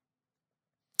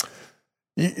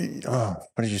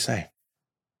 What did you say?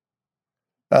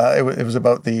 It was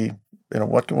about the,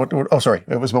 oh, sorry.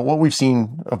 It was about what we've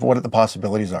seen of what the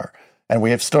possibilities are. And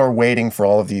we have still waiting for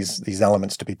all of these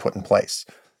elements to be put in place.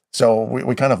 So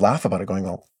we kind of laugh about it going,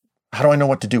 well, how do I know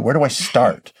what to do? Where do I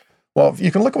start? Well,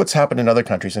 you can look at what's happened in other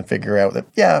countries and figure out that,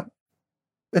 yeah,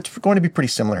 it's going to be pretty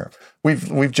similar.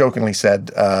 We've jokingly said,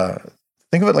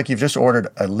 think of it like you've just ordered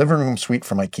a living room suite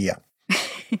from IKEA,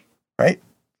 right?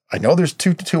 I know there's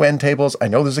two end tables. I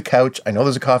know there's a couch. I know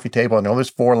there's a coffee table. I know there's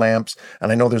 4 lamps, and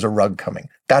I know there's a rug coming.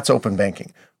 That's open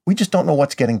banking. We just don't know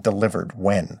what's getting delivered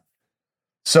when.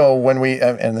 So when we,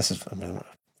 and this is very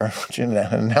much an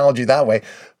analogy that way,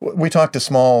 we talk to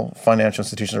small financial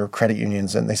institutions or credit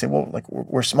unions, and they say, well, like,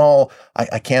 we're small.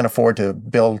 I can't afford to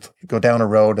go down a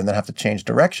road and then have to change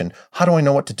direction. How do I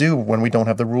know what to do when we don't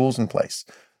have the rules in place?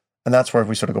 And that's where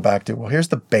we sort of go back to, well, here's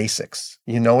the basics.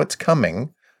 You know it's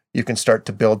coming. You can start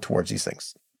to build towards these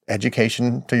things.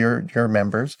 Education to your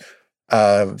members,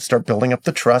 start building up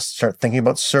the trust, start thinking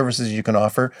about services you can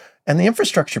offer. And the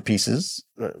infrastructure pieces,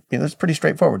 it's pretty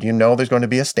straightforward. You know there's going to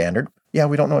be a standard. Yeah,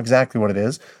 we don't know exactly what it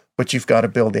is, but you've got to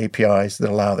build APIs that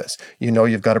allow this. You know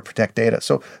you've got to protect data.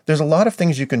 So there's a lot of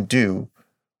things you can do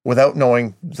without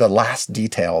knowing the last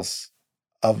details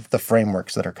of the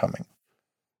frameworks that are coming.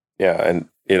 Yeah, and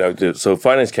so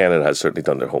Finance Canada has certainly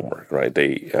done their homework, right?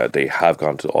 They have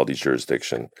gone to all these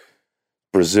jurisdictions: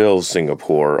 Brazil,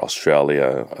 Singapore,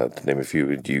 Australia, to name a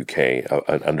few, the UK,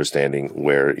 understanding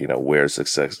where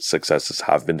successes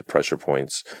have been, the pressure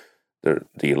points,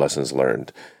 the lessons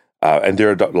learned. And there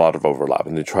are a lot of overlap,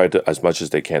 and they try to, as much as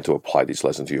they can, to apply these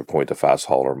lessons. To your point, the fast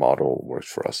hauler model works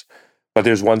for us. But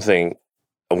there's one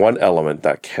element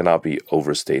that cannot be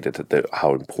overstated, that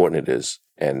how important it is,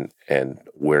 and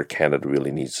where Canada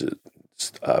really needs to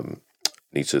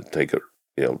take a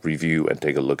review and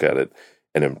take a look at it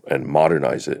and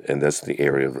modernize it, and that's the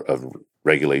area of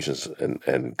regulations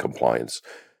and compliance.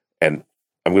 And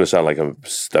I'm going to sound like I'm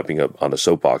stepping up on a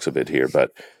soapbox a bit here,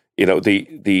 but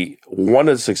the one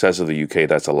of the success of the UK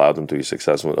that's allowed them to be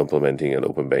successful in implementing an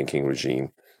open banking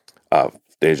regime,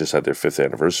 they just had their 5th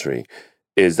anniversary,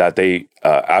 is that they,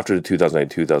 after the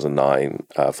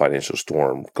 2008-2009 financial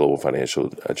storm, global financial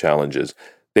challenges,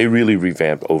 they really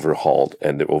overhauled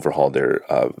their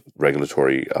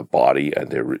regulatory body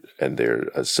and their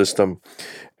system,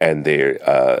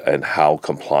 and how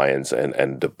compliance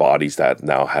and the bodies that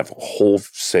now have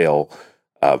wholesale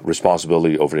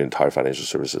responsibility over the entire financial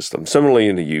service system. Similarly,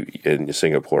 in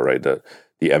Singapore, right, the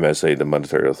MSA, the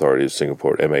Monetary Authority of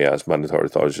Singapore, MAS, Monetary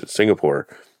Authority of Singapore,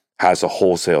 has a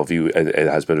wholesale view, and it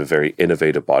has been a very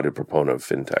innovative body proponent of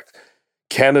fintech.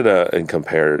 Canada, in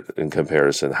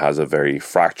comparison, has a very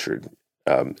fractured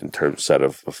set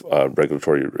of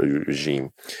regulatory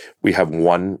regime. We have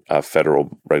one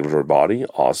federal regulatory body,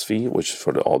 OSFI, which is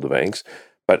for all the banks,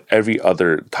 but every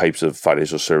other types of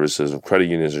financial services, credit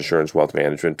unions, insurance, wealth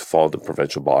management, fall to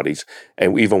provincial bodies,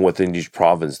 and even within each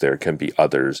province, there can be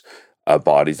others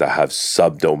bodies that have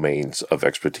subdomains of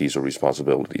expertise or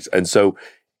responsibilities, and so,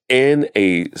 in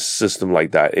a system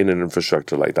like that, in an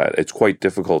infrastructure like that, it's quite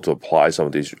difficult to apply some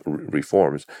of these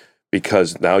reforms,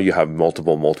 because now you have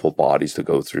multiple bodies to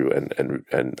go through and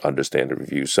understand and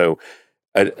review. So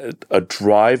a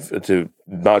drive to,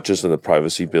 not just in the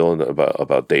privacy bill and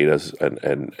about data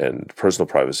and personal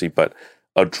privacy, but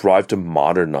a drive to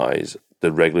modernize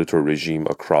the regulatory regime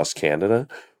across Canada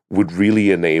would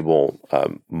really enable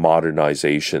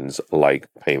modernizations like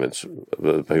payment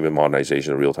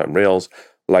modernization of real-time rails,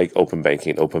 like open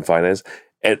banking, open finance,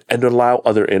 and allow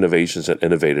other innovations and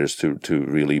innovators to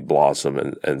really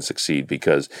blossom and succeed,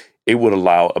 because it would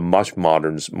allow a much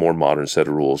more modern set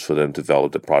of rules for them to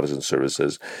develop the products and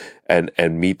services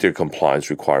and meet their compliance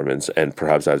requirements, and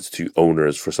perhaps that's to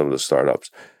owners for some of the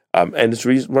startups. And it's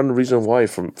one of the reasons why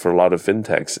for a lot of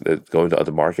fintechs that going to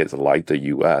other markets like the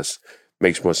US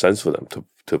makes more sense for them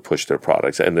to push their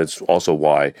products. And it's also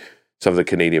why some of the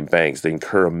Canadian banks, they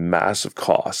incur massive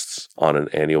costs on an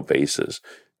annual basis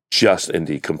just in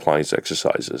the compliance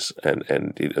exercises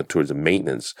and towards the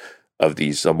maintenance of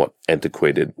these somewhat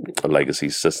antiquated legacy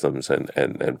systems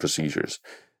and procedures.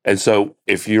 And so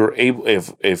if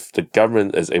the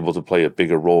government is able to play a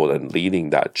bigger role in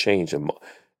leading that change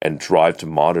and drive to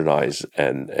modernize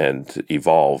and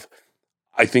evolve,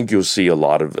 I think you'll see a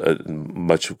lot of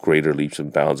much greater leaps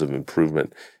and bounds of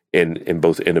improvement in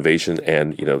both innovation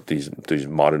and these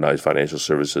modernized financial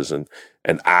services and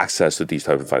access to these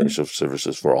type of financial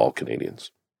services for all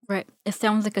Canadians. Right. It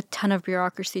sounds like a ton of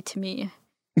bureaucracy to me.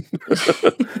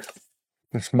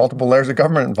 There's multiple layers of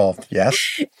government involved.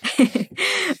 Yes.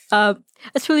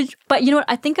 That's really, but you know what?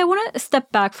 I think I want to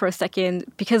step back for a second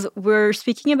because we're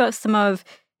speaking about some of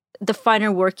the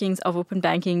finer workings of open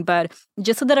banking, but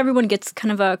just so that everyone gets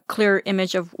kind of a clear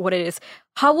image of what it is,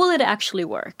 how will it actually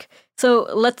work? So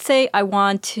let's say I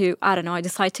want to, I don't know, I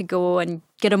decide to go and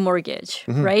get a mortgage,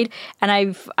 right? And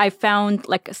I found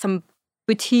like some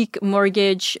boutique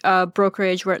mortgage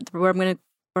brokerage where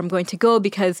I'm going to go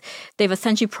because they've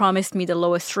essentially promised me the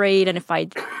lowest rate, and if I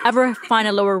ever find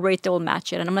a lower rate, they'll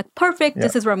match it. And I'm like, perfect,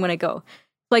 this is where I'm going to go.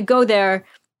 So I go there,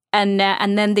 and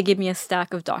then they give me a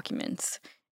stack of documents.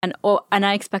 And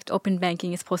I expect open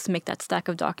banking is supposed to make that stack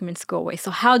of documents go away. So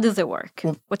how does it work?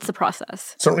 Well, what's the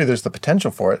process? Certainly there's the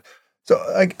potential for it. So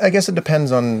I guess it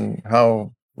depends on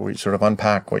how we sort of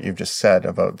unpack what you've just said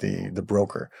about the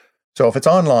broker. So if it's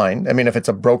online, I mean, if it's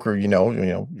a broker,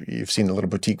 you've seen the little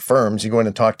boutique firms, you go in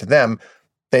and talk to them,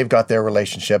 they've got their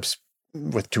relationships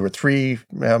with 2 or 3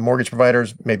 mortgage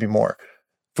providers, maybe more.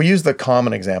 If we use the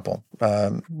common example,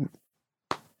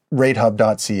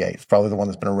 ratehub.ca is probably the one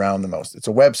that's been around the most. It's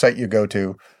a website you go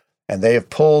to, and they have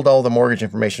pulled all the mortgage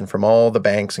information from all the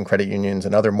banks and credit unions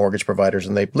and other mortgage providers,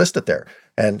 and they've listed there.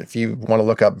 And if you want to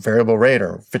look up variable rate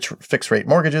or fixed rate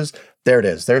mortgages, there it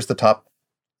is. There's the top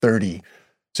 30.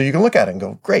 So you can look at it and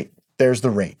go, great, there's the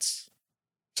rates.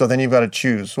 So then you've got to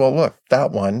choose, well, look,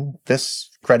 that one, this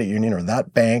credit union or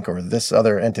that bank or this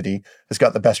other entity has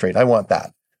got the best rate. I want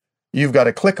that. You've got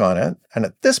to click on it. And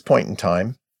at this point in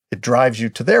time, it drives you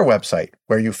to their website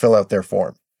where you fill out their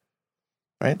form,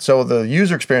 right? So the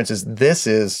user experience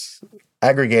is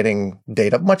aggregating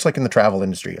data, much like in the travel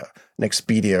industry, an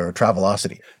Expedia or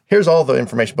Travelocity. Here's all the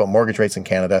information about mortgage rates in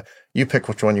Canada. You pick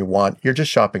which one you want. You're just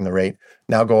shopping the rate.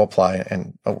 Now go apply,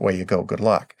 and away you go. Good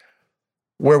luck.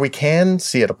 Where we can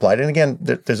see it applied, and again,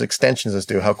 there's extensions as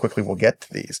to how quickly we'll get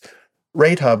to these.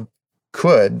 RateHub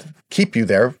could keep you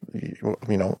there.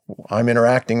 I'm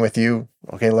interacting with you.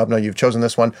 Okay, Lubna, you've chosen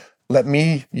this one. Let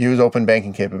me use open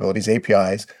banking capabilities,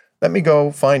 APIs. Let me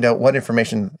go find out what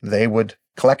information they would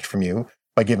collect from you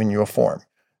by giving you a form.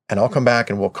 And I'll come back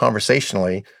and we'll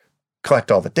conversationally collect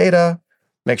all the data,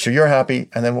 make sure you're happy,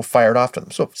 and then we'll fire it off to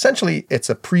them. So essentially, it's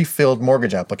a pre-filled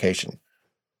mortgage application.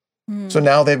 So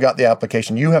now they've got the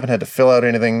application. You haven't had to fill out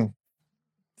anything.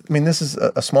 I mean, this is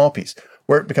a small piece.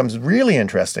 Where it becomes really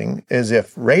interesting is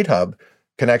if RateHub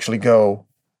can actually go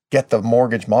get the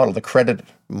mortgage model, the credit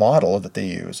model that they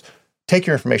use, take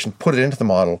your information, put it into the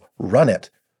model, run it,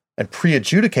 and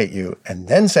pre-adjudicate you, and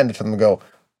then send it to them and go,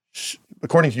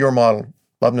 according to your model,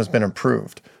 Lubna's been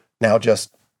approved. Now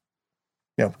just,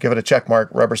 give it a check mark,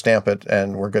 rubber stamp it,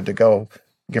 and we're good to go.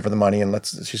 Give her the money, and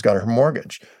she's got her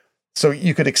mortgage. So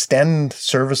you could extend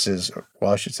services,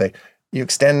 well, I should say, you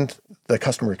extend the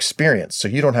customer experience. So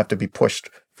you don't have to be pushed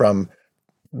from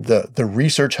the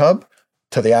research hub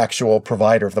to the actual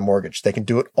provider of the mortgage. They can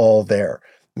do it all there.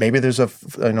 Maybe there's a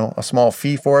small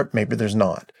fee for it. Maybe there's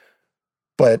not.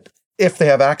 But if they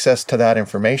have access to that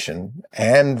information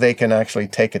and they can actually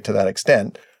take it to that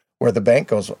extent where the bank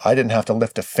goes, I didn't have to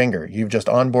lift a finger. You've just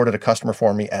onboarded a customer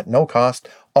for me at no cost.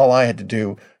 All I had to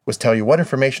do was tell you what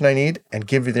information I need and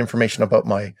give you the information about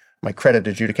my credit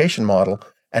adjudication model.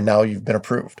 And now you've been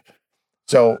approved.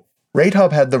 So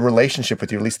RateHub had the relationship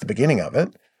with you, at least the beginning of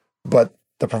it, but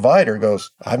the provider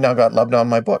goes, I've now got Lubna on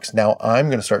my books. Now I'm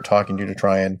going to start talking to you to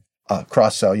try and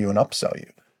cross-sell you and upsell you.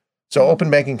 So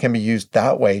open banking can be used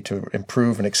that way to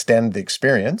improve and extend the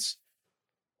experience,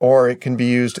 or it can be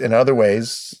used in other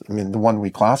ways. I mean, the one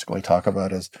we classically talk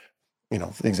about is,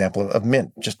 the example of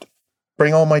Mint. Just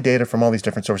bring all my data from all these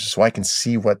different sources so I can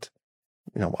see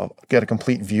I'll get a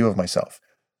complete view of myself.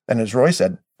 And as Roy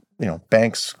said,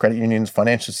 banks, credit unions,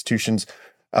 financial institutions,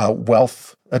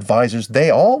 wealth advisors, they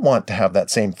all want to have that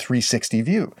same 360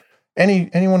 view.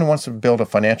 Anyone who wants to build a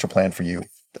financial plan for you,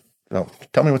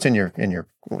 tell me what's in your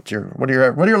what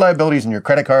are your liabilities in your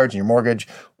credit cards and your mortgage?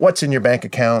 What's in your bank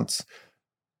accounts?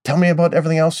 Tell me about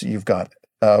everything else you've got.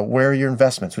 Where are your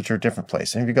investments, which are a different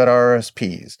place? And have you got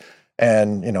RRSPs?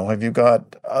 And have you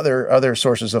got other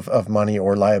sources of money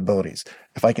or liabilities?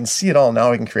 If I can see it all,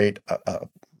 now I can create a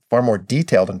far more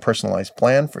detailed and personalized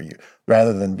plan for you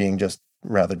rather than being just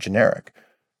rather generic.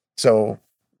 So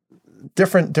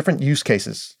different use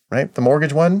cases, right? The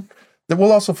mortgage one, that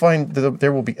we'll also find that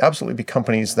there will absolutely be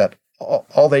companies that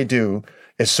all they do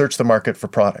is search the market for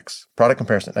product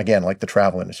comparison. Again, like the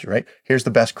travel industry, right? Here's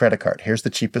the best credit card. Here's the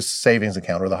cheapest savings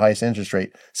account or the highest interest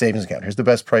rate savings account. Here's the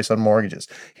best price on mortgages.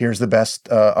 Here's the best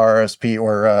RRSP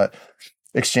or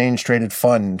exchange traded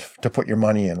fund to put your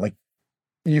money in. Like,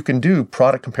 you can do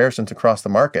product comparisons across the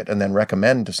market and then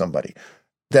recommend to somebody.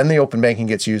 Then the open banking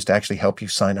gets used to actually help you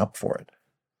sign up for it.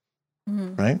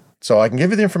 right? So I can give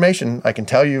you the information. I can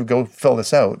tell you, go fill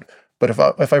this out. But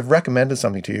if I've recommended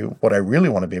something to you, what I really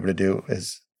want to be able to do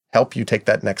is help you take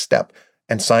that next step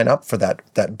and sign up for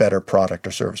that better product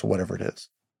or service or whatever it is.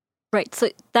 Right. So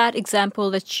that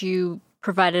example that you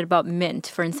provided about Mint,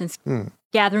 for instance,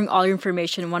 gathering all your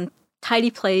information in one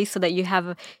tidy place so that you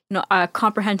have a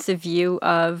comprehensive view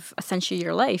of essentially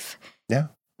your life. Yeah.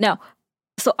 Now,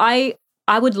 so I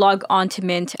would log on to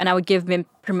Mint and I would give Mint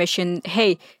permission.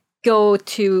 Hey, go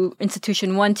to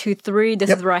institution 1, 2, 3. This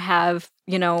is where I have,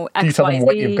 X, you tell them Y,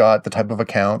 what Z. you've got, the type of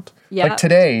account. Yeah. Like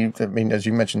today, I mean, as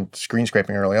you mentioned, screen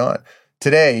scraping early on.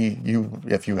 Today,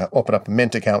 if you open up a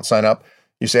Mint account, sign up,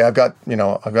 you say, I've got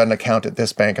an account at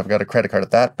this bank, I've got a credit card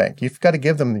at that bank. You've got to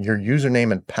give them your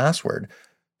username and password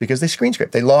because they screen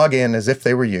scrape. They log in as if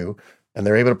they were you, and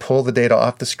they're able to pull the data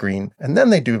off the screen, and then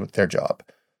they do their job.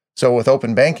 So with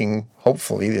open banking,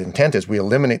 hopefully the intent is we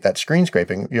eliminate that screen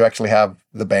scraping. You actually have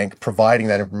the bank providing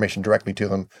that information directly to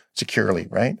them securely,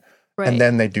 right? And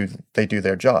then they do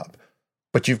their job.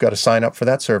 But you've got to sign up for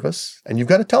that service, and you've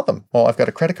got to tell them, well, I've got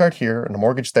a credit card here and a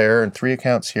mortgage there and 3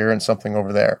 accounts here and something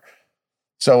over there.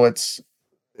 So it's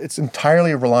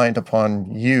entirely reliant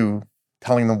upon you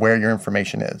telling them where your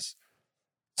information is.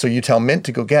 So you tell Mint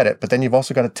to go get it, but then you've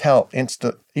also got to tell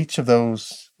each of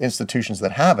those institutions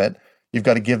that have it, you've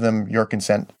got to give them your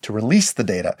consent to release the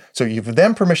data. So you give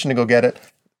them permission to go get it,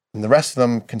 and the rest of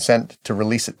them consent to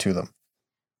release it to them.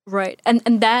 Right.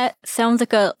 And that sounds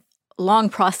like a long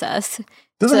process.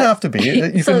 Doesn't have to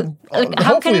be.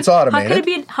 Hopefully it's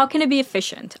automated. How can it be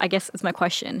efficient? I guess is my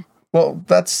question. Well,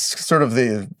 that's sort of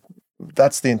the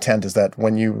intent, is that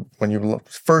when you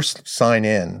first sign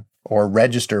in or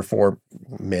register for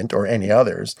Mint or any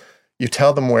others, you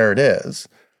tell them where it is,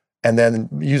 and then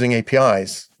using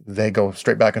APIs, they go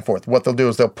straight back and forth. What they'll do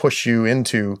is they'll push you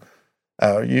into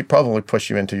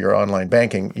your online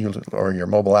banking or your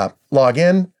mobile app. Log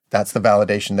in. That's the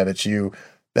validation that it's you.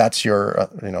 That's your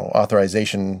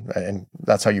authorization, and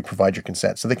that's how you provide your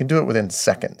consent. So they can do it within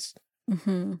seconds.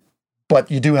 Mm-hmm. But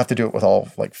you do have to do it with all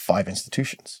 5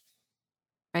 institutions.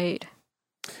 Right.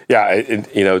 Yeah,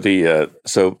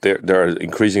 so there are an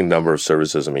increasing number of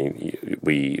services. I mean,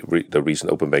 the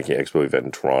recent Open Banking Expo event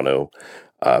in Toronto,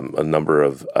 a number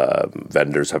of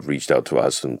vendors have reached out to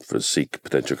us and seek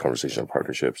potential conversation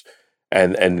partnerships.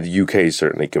 And the UK,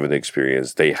 certainly, given the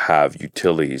experience, they have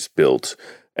utilities built,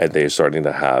 and they're starting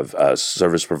to have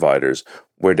service providers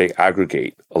where they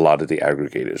aggregate a lot of the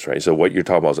aggregators, right? So what you're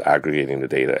talking about is aggregating the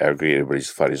data, aggregating everybody's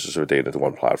financial service data to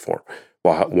one platform.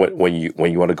 Well, when you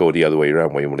want to go the other way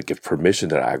around, when you want to give permission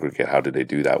to aggregate, how do they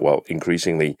do that? Well,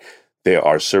 increasingly, there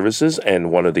are services,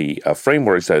 and one of the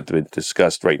frameworks that have been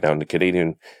discussed right now in the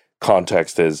Canadian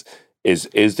context is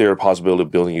there a possibility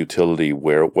of building utility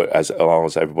where, as long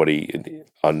as everybody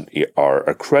are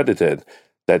accredited,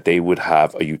 that they would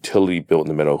have a utility built in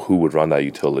the middle who would run that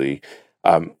utility,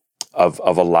 of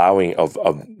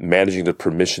managing the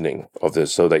permissioning of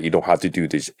this, so that you don't have to do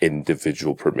these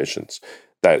individual permissions,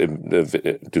 that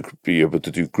to be able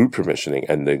to do group permissioning,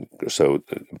 and then so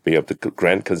be able to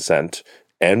grant consent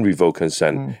and revoke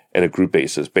consent in a group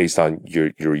basis based on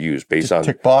your use, based on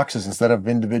tick boxes instead of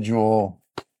individual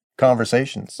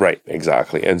conversations. Right,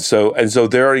 exactly. And so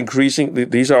there are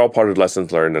these are all part of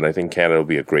lessons learned, and I think Canada will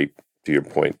be a great, to your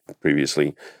point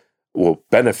previously, will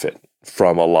benefit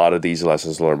from a lot of these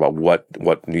lessons learned about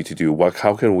what need to do,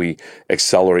 how can we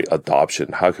accelerate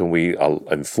adoption, how can we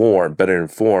better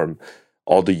inform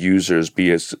all the users,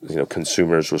 be it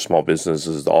consumers or small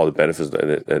businesses, all the benefits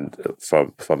and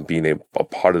from being a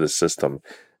part of the system.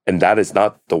 And that is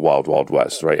not the wild, wild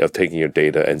west, right, of taking your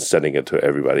data and sending it to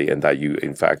everybody, and that you,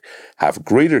 in fact, have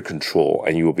greater control,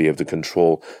 and you will be able to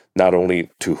control not only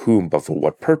to whom, but for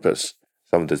what purpose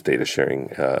some of this data sharing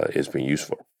is being used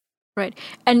for. Right.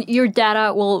 And your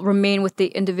data will remain with the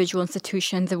individual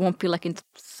institutions. It won't be like in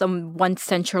some one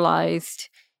centralized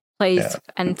place. Yeah.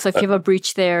 And so if you have a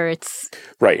breach there, it's...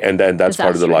 Right. And then that's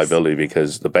part of the liability,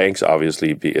 because the banks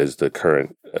obviously is the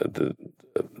current, the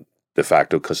de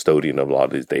facto custodian of a lot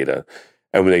of these data.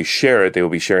 And when they share it, they will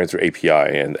be sharing through API,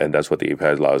 and that's what the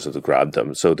API allows us to grab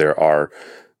them. So there are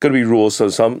going to be rules. So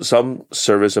some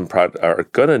service and product are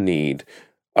going to need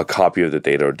a copy of the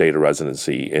data or data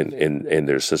residency in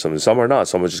their system, and some are not.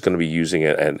 Some are just going to be using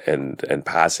it and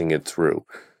passing it through.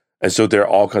 And so there are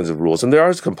all kinds of rules, and there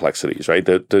are complexities, right?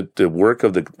 The work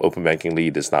of the open banking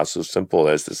lead is not so simple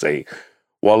as to say,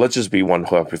 well, let's just be one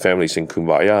happy family, sing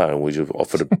kumbaya, and we just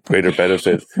offer the greater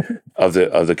benefit of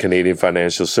the Canadian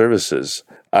financial services.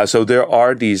 So there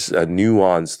are these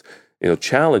nuanced,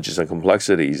 challenges and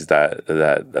complexities that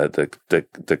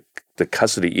the the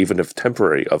custody, even if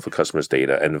temporary, of a customer's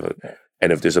data,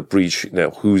 and if there's a breach,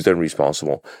 who's then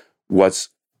responsible? What's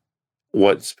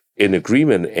in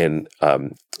agreement and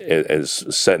is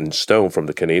set in stone from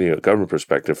the Canadian government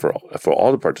perspective for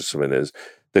all the participants is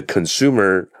the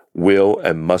consumer will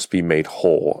and must be made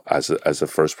whole as a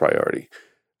first priority.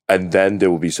 And then there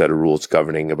will be a set of rules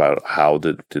governing about how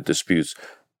the disputes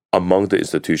among the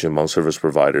institution, among service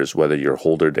providers, whether you're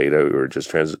holder data or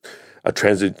just a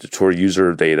transitory user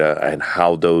of data, and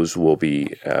how those will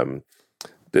be,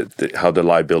 how the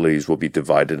liabilities will be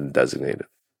divided and designated.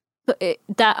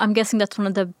 That I'm guessing that's one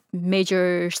of the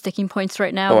major sticking points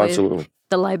right now. Oh, absolutely.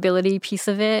 The liability piece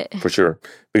of it. For sure.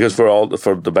 Because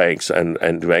for the banks, and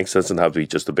the banks doesn't have to be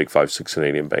just the big 5-6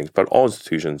 Canadian banks, but all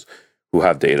institutions who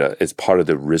have data, it's part of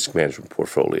the risk management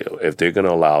portfolio. If they're going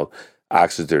to allow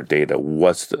access to their data,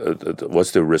 what's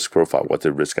the risk profile, what's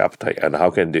the risk appetite, and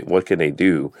what can they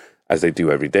do as they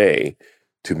do every day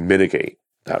to mitigate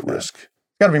that risk? It's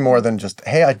got to be more than just,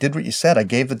 hey, I did what you said. I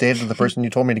gave the data to the person you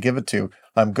told me to give it to.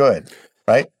 I'm good,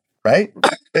 right?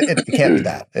 It can't be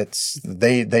that. It's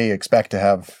they expect to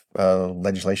have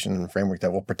legislation and framework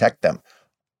that will protect them.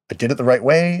 I did it the right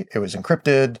way. It was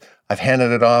encrypted. I've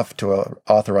handed it off to an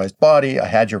authorized body. I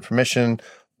had your permission.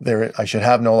 I should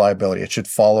have no liability. It should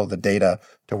follow the data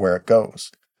to where it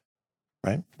goes,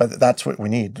 right? But that's what we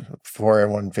need before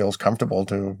everyone feels comfortable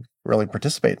to really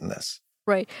participate in this.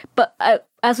 Right. But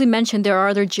as we mentioned, there are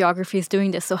other geographies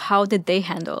doing this. So how did they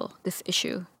handle this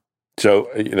issue? So,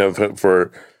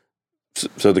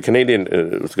 so the Canadian,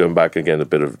 going back again, a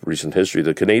bit of recent history,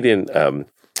 the Canadian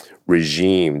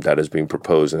regime that is being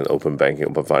proposed in open banking,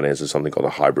 open finance is something called a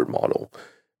hybrid model.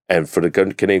 And for the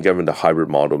Canadian government, the hybrid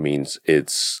model means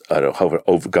it's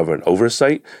government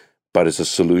oversight, but it's a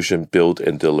solution built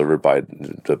and delivered by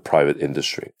the private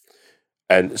industry.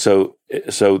 And so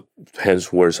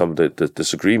hence where some of the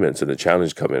disagreements and the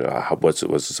challenge come in. What's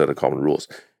a set of common rules?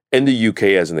 In the UK,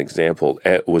 as an example,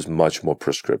 it was much more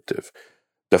prescriptive.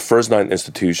 The first 9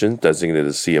 institutions designated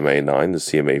as CMA 9, the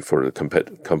CMA for the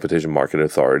Competition Market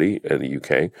Authority in the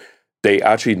UK, they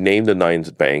actually named the 9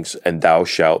 banks, and thou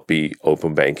shalt be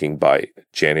open banking by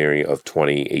January of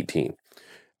 2018.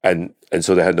 And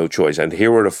so they had no choice. And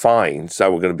here were the fines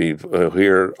that were going to be,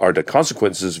 here are the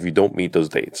consequences if you don't meet those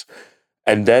dates.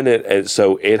 And then it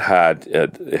had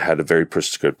a very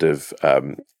prescriptive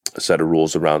set of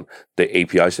rules around the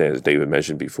API standards David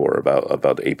mentioned before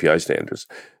about the API standards,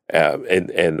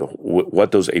 and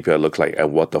what those API look like,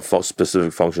 and what the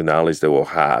specific functionalities they will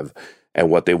have,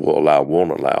 and what they will allow,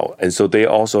 won't allow. And so they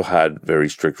also had very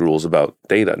strict rules about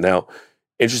data. Now,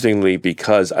 interestingly,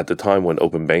 because at the time when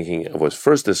open banking was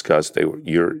first discussed,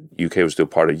 UK was still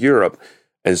part of Europe,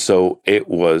 and so it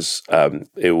was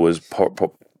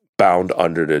bound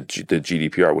under the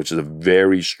GDPR, which is a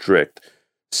very strict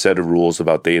set of rules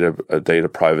about data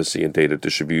privacy and data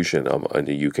distribution in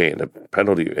the UK, and the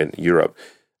penalty in Europe,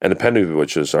 and the penalty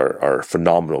which are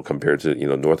phenomenal compared to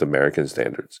North American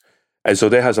standards. And so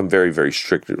they have some very, very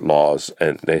strict laws,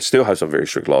 and they still have some very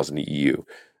strict laws in the EU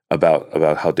about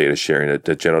how data sharing,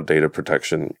 the General Data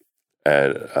Protection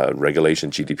and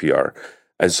Regulation, GDPR,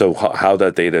 and so how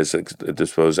that data is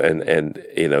disposed, and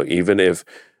even if.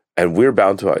 And we're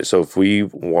bound to it. So if we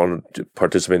want to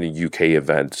participate in UK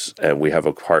events and we have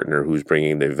a partner who's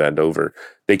bringing the event over,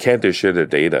 they can't just share their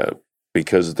data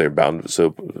because they're bound by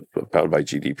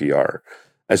GDPR.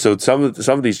 And so some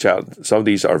of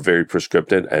these are very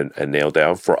prescriptive and nailed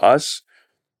down. For us,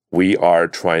 we are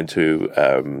trying to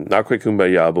not quite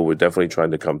kumbaya, but we're definitely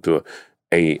trying to come to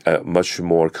a much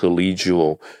more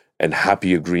collegial and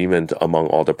happy agreement among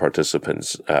all the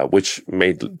participants, which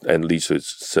made and leads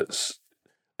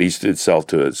itself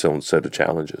to its own set of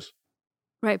challenges.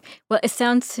 Right. Well, it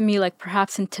sounds to me like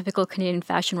perhaps in typical Canadian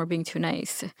fashion, we're being too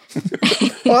nice.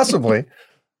 Possibly.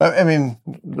 I mean,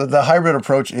 the hybrid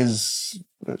approach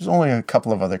there's only a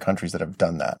couple of other countries that have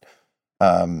done that.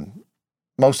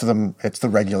 Most of them, it's the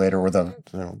regulator or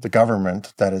the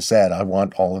government that has said, I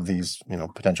want all of these,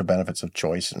 potential benefits of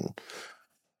choice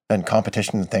and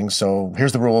competition and things. So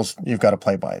here's the rules you've got to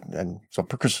play by. And so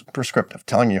prescriptive,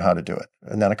 telling you how to do it.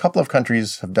 And then a couple of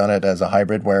countries have done it as a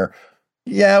hybrid where,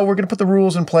 yeah, we're going to put the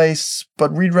rules in place,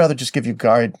 but we'd rather just give you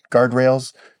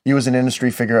guardrails. You as an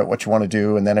industry figure out what you want to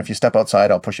do. And then if you step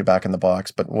outside, I'll push you back in the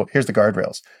box. But here's the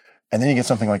guardrails. And then you get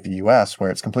something like the US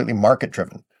where it's completely market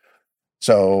driven.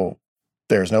 So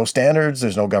there's no standards.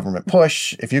 There's no government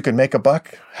push. If you can make a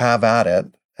buck, have at it.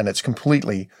 And it's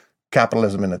completely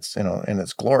capitalism in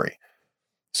its glory.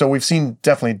 So we've seen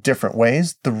definitely different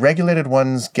ways. The regulated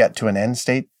ones get to an end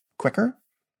state quicker,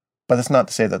 but that's not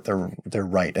to say that they're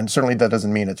right. And certainly that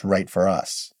doesn't mean it's right for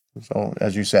us. So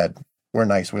as you said, we're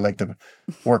nice. We like to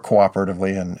work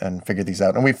cooperatively and figure these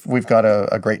out. And we've got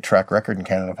a great track record in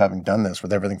Canada of having done this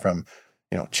with everything from,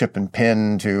 chip and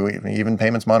pin to even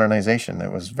payments modernization.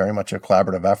 It was very much a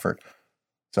collaborative effort.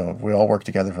 So we all work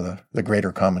together for the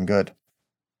greater common good.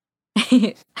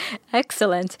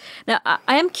 Excellent. Now,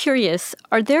 I am curious,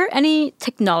 are there any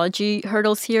technology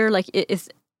hurdles here? Like,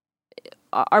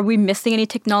 are we missing any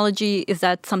technology? Is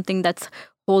that something that's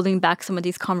holding back some of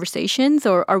these conversations?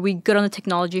 Or are we good on the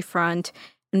technology front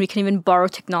and we can even borrow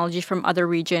technology from other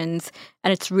regions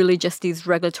and it's really just these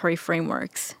regulatory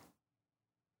frameworks?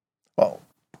 Well,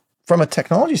 from a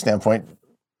technology standpoint,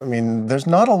 there's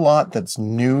not a lot that's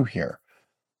new here.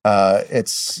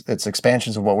 It's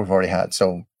expansions of what we've already had.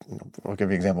 So I'll give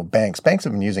you an example. Banks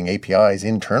have been using APIs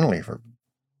internally for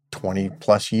 20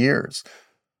 plus years.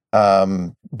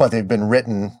 But they've been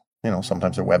written,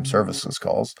 sometimes they're web services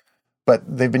calls, but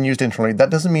they've been used internally. That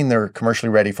doesn't mean they're commercially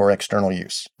ready for external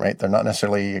use, right? They're not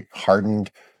necessarily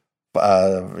hardened,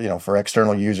 for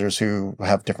external users who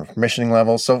have different permissioning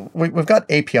levels. So we've got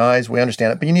APIs, we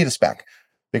understand it, but you need a spec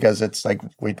because it's like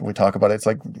we talk about it. It's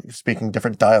like speaking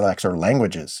different dialects or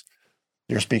languages.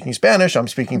 You're speaking Spanish, I'm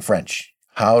speaking French.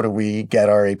 How do we get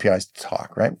our APIs to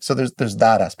talk, right? So there's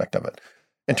that aspect of it.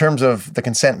 In terms of the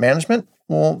consent management,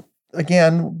 well,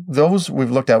 again, those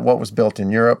we've looked at what was built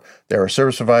in Europe. There are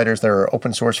service providers, there are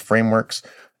open source frameworks.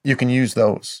 You can use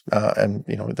those. And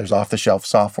there's off-the-shelf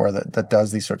software that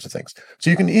does these sorts of things. So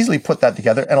you can easily put that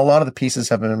together. And a lot of the pieces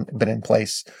have been in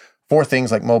place for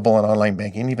things like mobile and online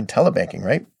banking, even telebanking,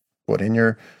 right? Put in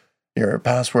your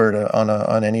password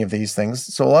on any of these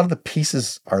things. So a lot of the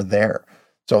pieces are there.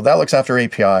 So that looks after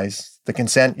APIs. The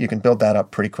consent, you can build that up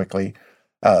pretty quickly.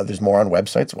 There's more on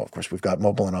websites. Well, of course, we've got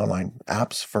mobile and online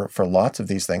apps for lots of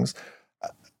these things.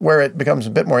 Where it becomes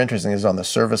a bit more interesting is on the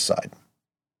service side.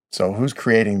 So who's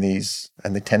creating these?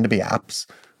 And they tend to be apps.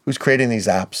 Who's creating these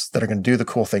apps that are going to do the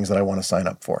cool things that I want to sign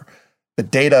up for? The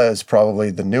data is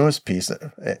probably the newest piece,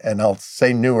 and I'll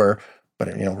say newer, but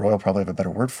Roy will probably have a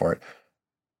better word for it.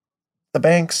 The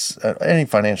banks, any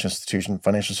financial institution,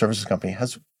 financial services company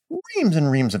has reams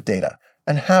and reams of data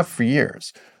and have for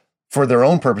years. For their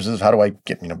own purposes, how do I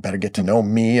better get to know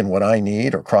me and what I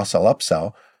need, or cross-sell,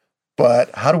 upsell?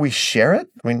 But how do we share it?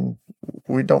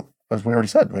 We don't, as we already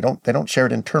said, they don't share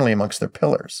it internally amongst their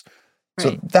pillars. Right.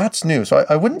 So that's new. So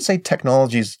I wouldn't say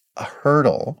technology's a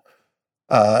hurdle.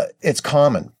 It's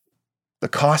common. The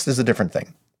cost is a different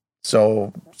thing.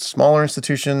 So smaller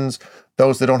institutions,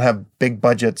 those that don't have big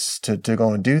budgets to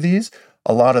go and do these,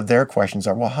 a lot of their questions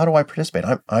are, well, how do I participate?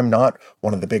 I'm not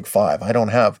one of the big five. I don't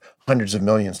have hundreds of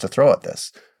millions to throw at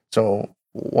this. So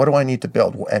what do I need to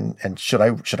build? And should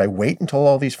I wait until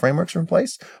all these frameworks are in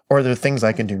place? Or are there things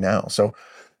I can do now? So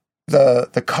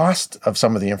the cost of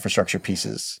some of the infrastructure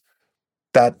pieces,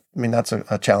 that's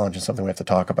a challenge and something we have to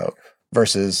talk about,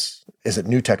 versus is it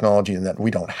new technology that we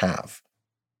don't have?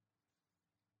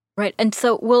 Right. And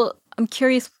so I'm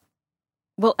curious,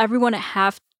 will everyone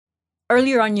have,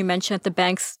 earlier on you mentioned that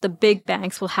the big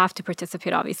banks will have to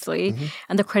participate, obviously, mm-hmm.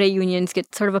 and the credit unions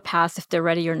get sort of a pass if they're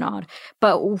ready or not.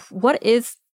 But what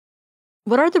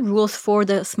are the rules for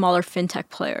the smaller fintech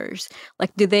players?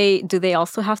 Like, do they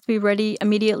also have to be ready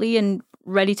immediately and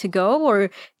ready to go, or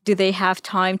do they have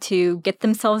time to get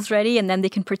themselves ready and then they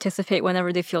can participate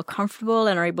whenever they feel comfortable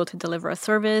and are able to deliver a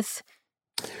service?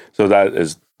 So that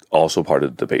is also part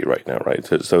of the debate right now, right?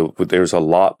 So there's a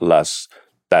lot less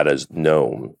that is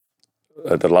known,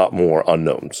 a lot more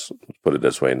unknowns, put it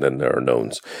this way, than there are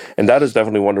knowns. And that is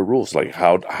definitely one of the rules. Like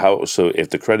so if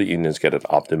the credit unions get an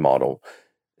opt-in model,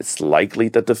 it's likely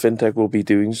that the fintech will be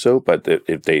doing so. But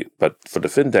for the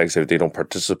fintechs, if they don't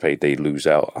participate, they lose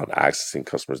out on accessing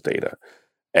customers' data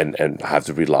and have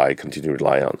to continue to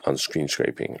rely on screen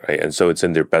scraping, right? And so it's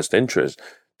in their best interest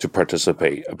to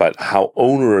participate. But how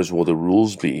onerous will the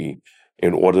rules be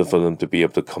in order for them to be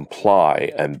able to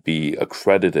comply and be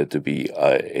accredited to be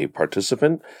a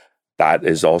participant? That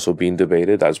is also being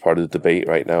debated. That's part of the debate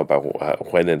right now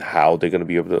about when and how they're going to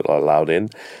be able to allow in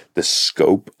the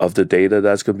scope of the data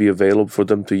that's going to be available for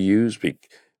them to use,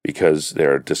 because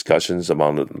there are discussions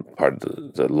among part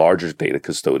of the larger data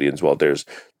custodians. Well, there's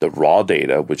the raw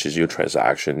data, which is your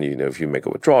transaction. If you make a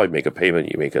withdrawal, you make a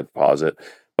payment, you make a deposit.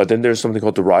 But then there's something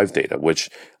called derived data, which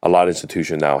a lot of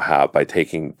institutions now have by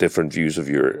taking different views of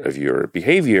your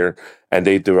behavior, and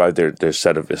they derive their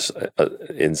set of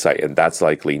insight, and that's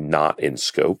likely not in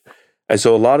scope. And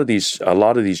so a lot of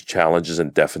these challenges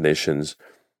and definitions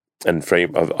and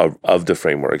frame of the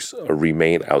frameworks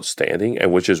remain outstanding,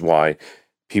 and which is why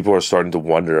people are starting to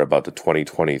wonder about the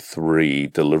 2023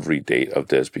 delivery date of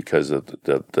this because of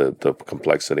the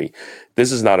complexity.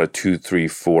 This is not a 2, 3,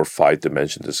 4, 5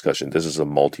 dimension discussion. This is a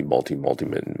multi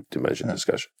dimension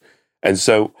discussion. And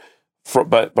so,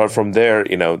 but from there,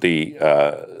 the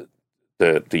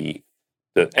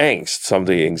angst, some of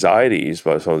the anxieties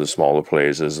by some of the smaller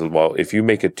players is, well, if you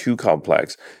make it too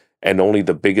complex and only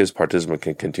the biggest participant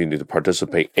can continue to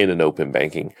participate in an open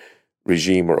banking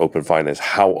regime or open finance,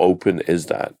 how open is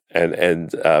that?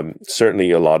 And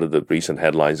certainly a lot of the recent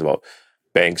headlines about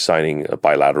banks signing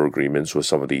bilateral agreements with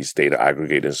some of these data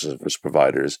aggregators service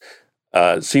providers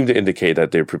seem to indicate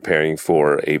that they're preparing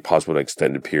for a possible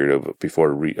extended period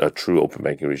before a true open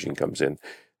banking regime comes in,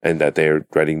 and that they're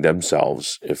readying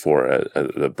themselves for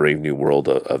a brave new world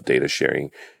of data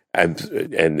sharing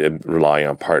and relying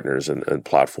on partners and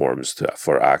platforms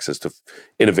for access to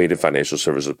innovative financial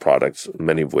services products,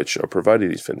 many of which are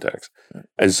provided these fintechs.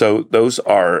 And so those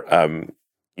are,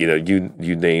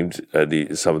 you named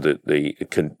some of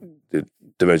the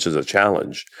dimensions of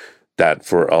challenge that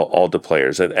for all the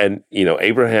players. And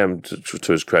Abraham,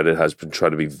 to his credit, has been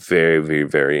trying to be very, very,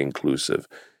 very inclusive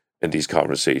in these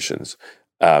conversations.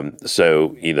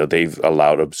 So they've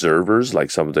allowed observers, like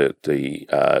some of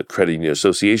the credit union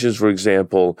associations, for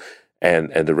example, and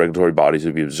the regulatory bodies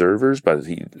to be observers. But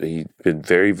he's been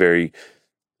very, very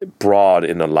broad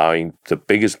in allowing the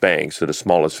biggest banks to the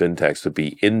smallest fintechs to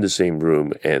be in the same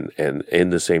room and in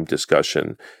the same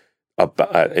discussion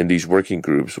about, in these working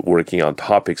groups, working on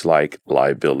topics like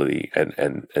liability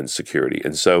and security.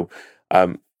 And so,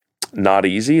 not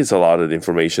easy. It's a lot of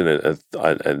information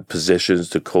and positions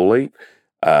to collate.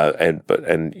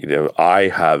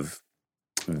 I have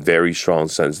very strong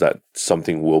sense that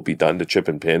something will be done. The chip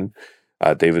and pin,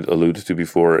 David alluded to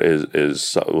before,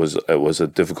 was a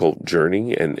difficult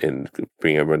journey in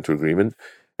bringing everyone to agreement.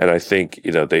 And I think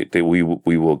we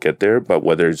will get there. But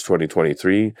whether it's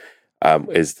 2023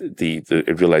 is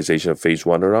the realization of phase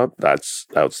one or not, that's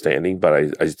outstanding.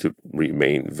 But I still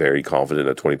remain very confident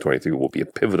that 2023 will be a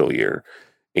pivotal year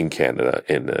in Canada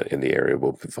in the area of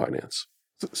open finance.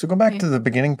 So go back to the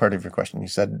beginning part of your question. You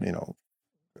said,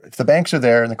 if the banks are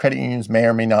there and the credit unions may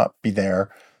or may not be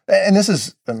there, and this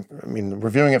is,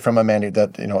 reviewing it from a mandate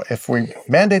that, if we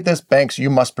mandate this, banks, you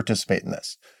must participate in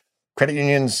this. Credit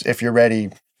unions, if you're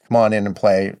ready, come on in and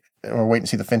play, or wait and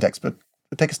see the fintechs. But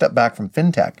take a step back from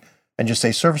fintech and just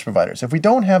say service providers. If we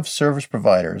don't have service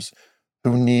providers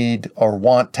who need or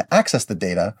want to access the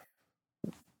data,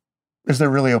 is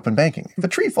there really open banking? If a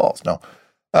tree falls, no.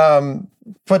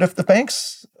 But if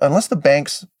unless the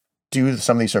banks do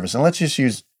some of these services, and let's just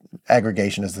use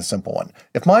aggregation as the simple one.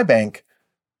 If my bank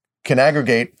can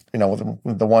aggregate, the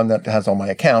one that has all my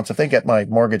accounts, if they get my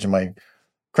mortgage and my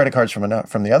credit cards from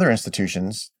the other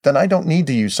institutions, then I don't need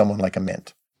to use someone like a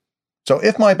Mint. So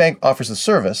if my bank offers a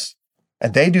service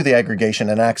and they do the aggregation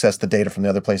and access the data from the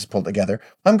other places pulled together,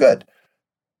 I'm good.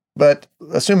 But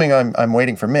assuming I'm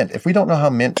waiting for Mint, if we don't know how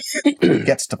Mint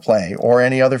gets to play or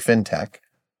any other fintech,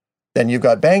 then you've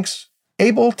got banks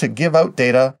able to give out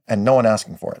data and no one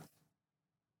asking for it.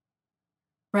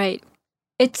 Right.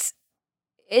 It's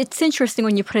interesting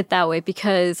when you put it that way,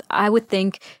 because I would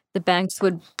think the banks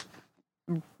would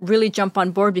really jump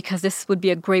on board, because this would be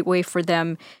a great way for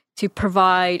them to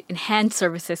provide enhanced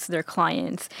services to their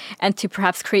clients and to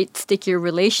perhaps create stickier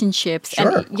relationships.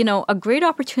 Sure. And, a great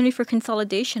opportunity for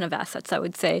consolidation of assets, I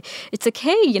would say. It's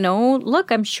okay,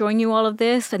 look, I'm showing you all of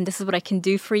this and this is what I can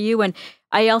do for you. And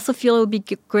I also feel it would be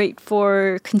great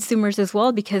for consumers as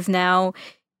well, because now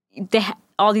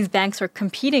all these banks are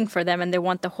competing for them and they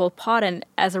want the whole pot. And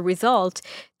as a result,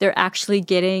 they're actually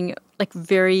getting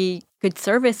very good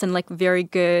service and very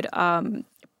good,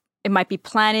 it might be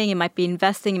planning, it might be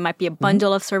investing, it might be a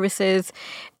bundle of services.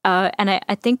 And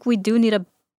I think we do need a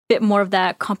bit more of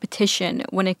that competition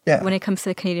when it comes to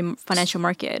the Canadian financial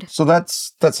market. So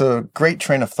that's a great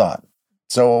train of thought.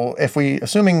 So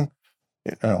assuming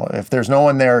if there's no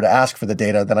one there to ask for the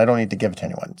data, then I don't need to give it to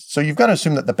anyone. So you've got to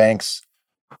assume that the banks,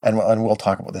 and we'll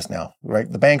talk about this now, right?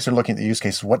 The banks are looking at the use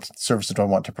cases. What services do I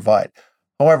want to provide?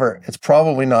 However, it's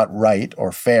probably not right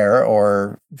or fair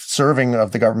or serving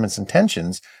of the government's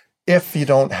intentions if you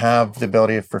don't have the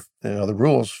ability for the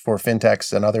rules for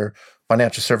fintechs and other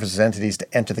financial services entities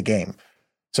to enter the game.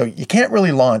 So you can't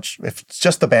really launch if it's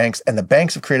just the banks, and the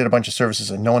banks have created a bunch of services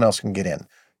and no one else can get in,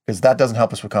 because that doesn't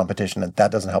help us with competition and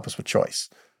that doesn't help us with choice.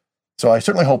 So I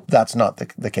certainly hope that's not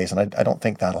the case, and I don't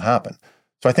think that'll happen.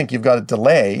 So I think you've got to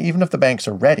delay, even if the banks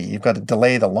are ready, you've got to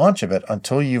delay the launch of it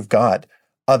until you've got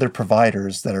other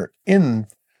providers that are in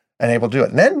and able to do it.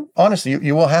 And then, honestly,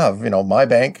 you will have, my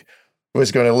bank who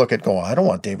is going to look at going, I don't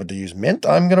want David to use Mint.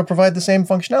 I'm going to provide the same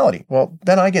functionality. Well,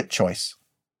 then I get choice,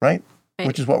 right?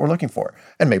 Which is what we're looking for.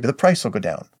 And maybe the price will go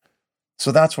down.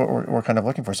 So that's what we're kind of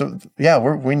looking for. So yeah,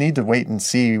 we need to wait and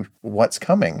see what's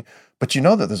coming. But you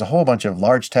know that there's a whole bunch of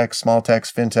large tech, small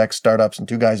techs, fintech, startups, and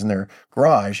two guys in their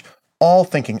garage all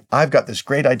thinking, I've got this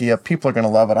great idea. People are going to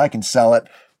love it. I can sell it.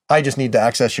 I just need to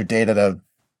access your data to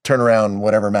turn around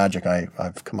whatever magic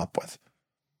I've come up with.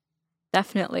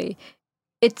 Definitely.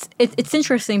 It's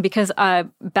interesting because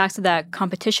back to that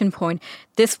competition point,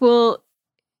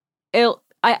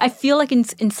 I feel like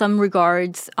in some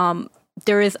regards,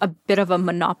 there is a bit of a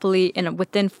monopoly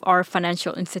within our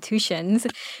financial institutions,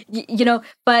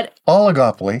 but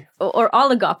oligopoly or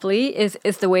oligopoly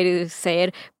is the way to say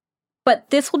it. But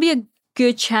this will be a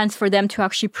good chance for them to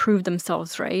actually prove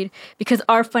themselves, right? Because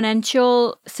our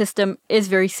financial system is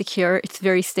very secure, it's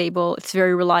very stable, it's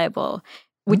very reliable,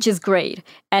 which is great.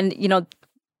 And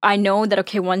I know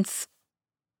that once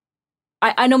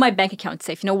I know my bank account's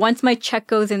safe. Once my check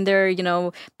goes in there,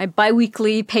 my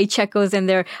biweekly paycheck goes in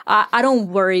there, I don't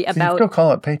worry about... You still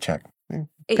call it paycheck.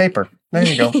 Paper. There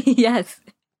you go. Yes.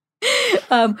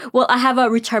 Well, I have a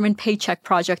retirement paycheck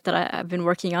project that I've been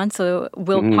working on, so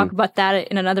we'll talk about that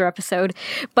in another episode.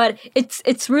 But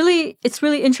it's really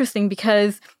interesting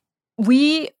because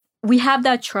we have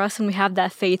that trust and we have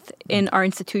that faith in our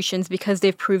institutions because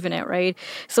they've proven it, right?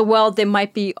 So while it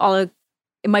might be an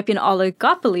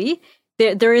oligopoly,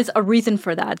 there is a reason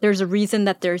for that. There's a reason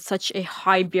that there's such a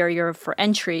high barrier for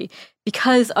entry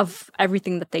because of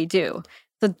everything that they do.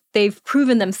 So they've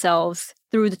proven themselves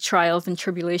through the trials and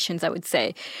tribulations, I would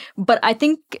say. But I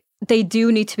think they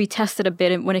do need to be tested a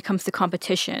bit when it comes to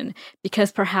competition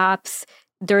because perhaps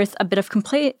there is a bit of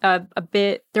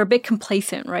they're a bit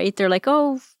complacent, right? They're like,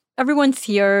 oh, everyone's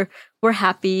here. We're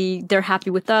happy. They're happy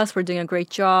with us. We're doing a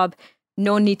great job.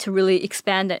 No need to really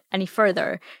expand it any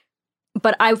further.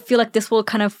 But I feel like this will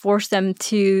kind of force them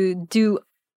to do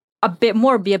a bit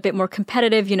more, be a bit more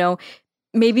competitive.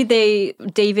 Maybe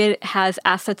David has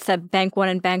assets at Bank One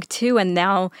and Bank Two, and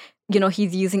now,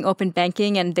 he's using open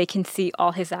banking and they can see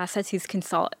all his assets. He's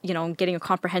getting a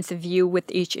comprehensive view with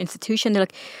each institution. They're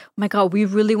like, oh my God, we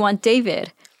really want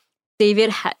David.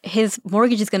 His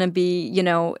mortgage is going to be,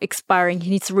 expiring. He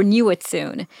needs to renew it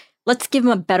soon. Let's give him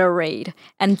a better rate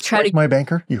and try to... my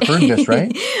banker? You heard this,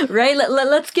 right? Right?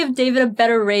 Let's give David a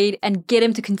better rate and get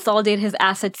him to consolidate his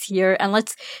assets here. And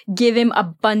let's give him a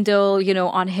bundle,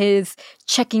 on his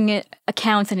checking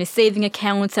accounts and his saving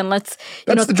accounts. And let's,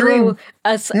 That's the dream.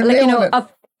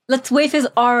 Let's waive his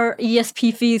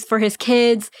RESP fees for his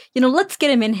kids. Let's get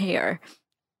him in here.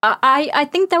 I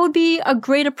think that would be a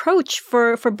great approach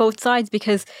for both sides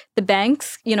because the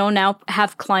banks, now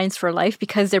have clients for life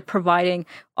because they're providing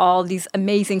all these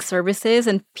amazing services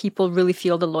and people really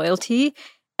feel the loyalty.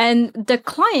 And the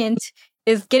client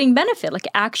is getting benefit, like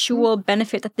actual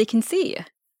benefit that they can see.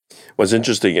 What's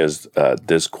interesting is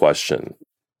this question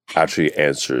actually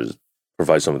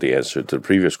provides some of the answer to the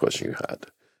previous question you had,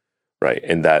 right?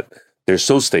 In that they're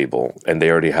so stable and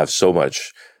they already have so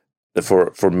much.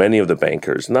 For many of the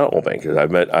bankers, not all bankers, I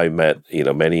met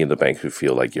many in the bank who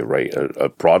feel like you're right. A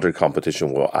broader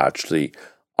competition will actually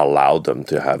allow them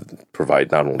to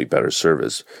provide not only better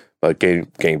service, but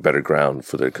gain better ground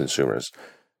for their consumers.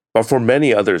 But for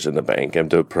many others in the bank, and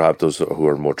perhaps those who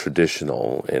are more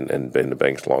traditional and been in the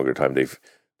banks longer time,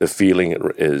 the feeling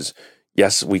is,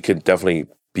 yes, we could definitely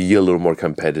be a little more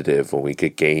competitive, and we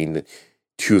could gain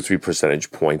 2 or 3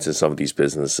 percentage points in some of these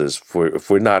businesses. If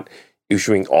we're not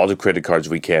issuing all the credit cards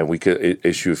we could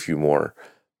issue a few more.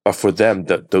 But for them,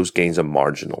 those gains are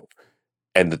marginal.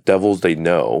 And the devils they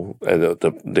know, and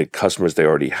the customers they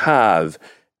already have,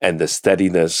 and the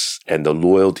steadiness and the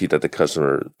loyalty that the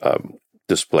customer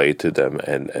display to them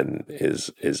and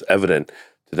is evident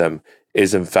to them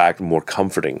is in fact more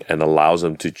comforting and allows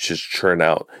them to just churn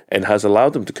out and has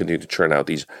allowed them to continue to churn out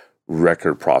these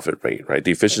record profit rate, right?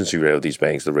 The efficiency rate of these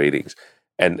banks, the ratings.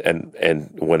 And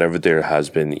whenever there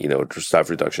has been, staff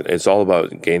reduction, it's all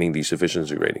about gaining these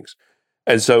efficiency ratings.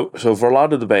 And so for a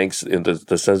lot of the banks, in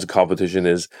the sense of competition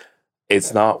is,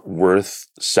 it's not worth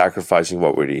sacrificing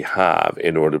what we already have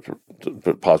in order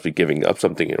to possibly giving up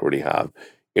something you already have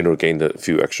in order to gain a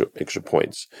few extra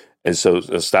points. And so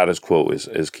the status quo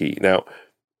is key. Now,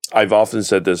 I've often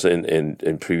said this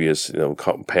in previous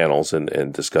panels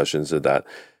and discussions that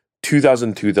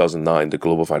 2009, the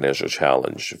global financial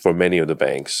challenge for many of the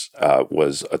banks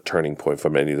was a turning point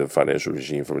for many of the financial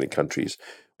regime for many countries.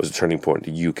 Was a turning point.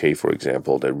 The UK, for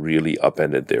example, that really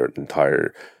upended their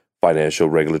entire financial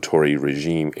regulatory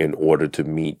regime in order to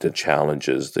meet the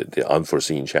challenges, the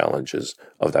unforeseen challenges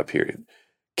of that period.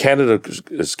 Canada,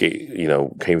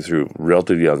 came through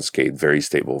relatively unscathed, very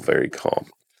stable, very calm,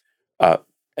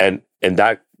 and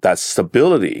that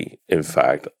stability, in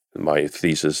fact, my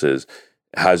thesis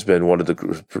has been one of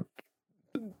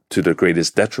to the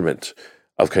greatest detriment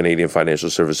of Canadian financial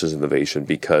services innovation,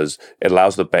 because it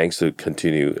allows the banks to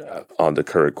continue on the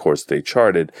current course they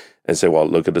charted and say, well,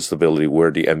 look at the stability.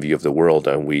 We're the envy of the world,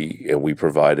 and we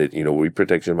provided, we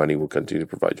protect your money. We'll continue to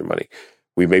provide your money.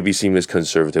 We may be seen as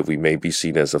conservative. We may be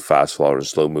seen as a fast follower and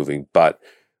slow moving, but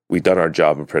we've done our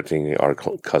job in protecting our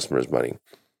customers' money.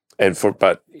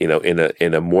 But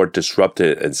in a more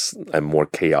disrupted and more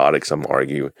chaotic, some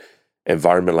argue,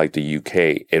 environment like the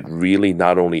UK, it really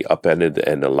not only upended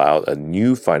and allowed a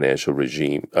new financial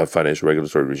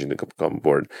regulatory regime to come on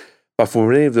board, but for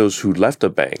many of those who left the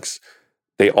banks,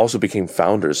 they also became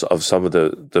founders of some of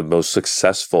the most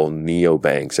successful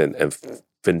neobanks and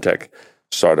fintech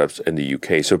startups in the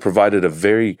UK. So it provided a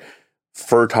very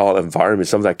fertile environment.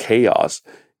 Some of that chaos,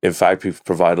 in fact,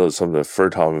 provided some of the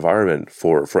fertile environment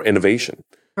for innovation.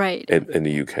 Right. In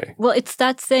the UK. Well, it's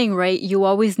that saying, right? You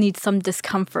always need some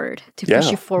discomfort to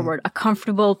push you forward. A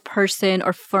comfortable person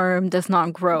or firm does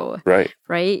not grow. Right.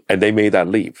 Right. And they made that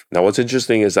leap. Now, what's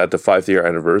interesting is that the 5-year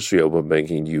anniversary of open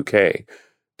banking in UK,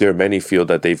 there are many feel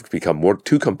that they've become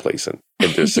too complacent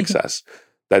in their success,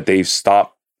 that they've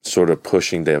stopped sort of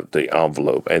pushing the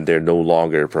envelope, and they're no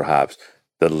longer perhaps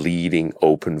the leading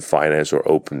open finance or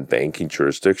open banking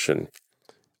jurisdiction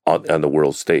on the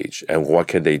world stage. And what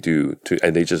can they do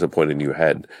and they just appoint a new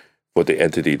head for the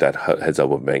entity that heads up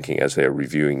open banking as they're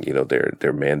reviewing,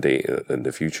 their mandate in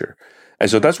the future. And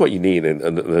so that's what you need.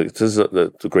 And this is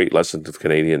the great lesson of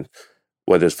Canadian,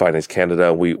 whether it's Finance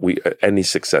Canada, we any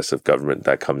successive government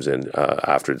that comes in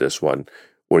after this one,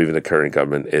 or even the current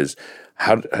government, is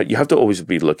how you have to always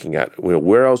be looking at,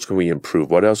 where else can we improve?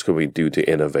 What else can we do to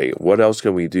innovate? What else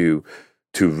can we do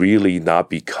to really not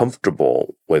be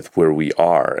comfortable with where we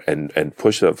are and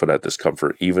push up for that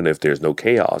discomfort, even if there's no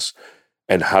chaos?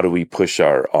 And how do we push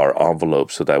our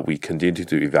envelope so that we continue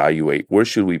to evaluate where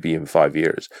should we be in 5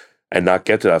 years, and not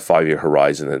get to that 5-year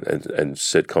horizon and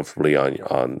sit comfortably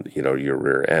on your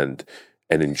rear end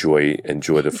and enjoy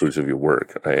the fruits of your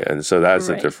work. Right? And so that's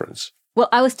the difference. Well,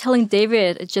 I was telling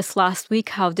David just last week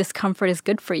how discomfort is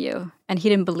good for you, and he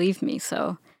didn't believe me,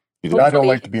 so... I don't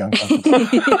like to be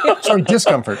uncomfortable. Sorry,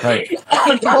 discomfort, right.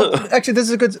 Well, actually, this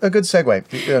is a good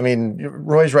segue. I mean,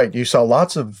 Roy's right. You saw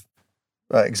lots of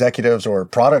executives or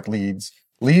product leads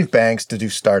leave banks to do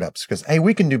startups because, hey,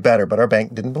 we can do better, but our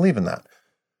bank didn't believe in that.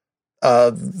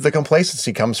 The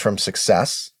complacency comes from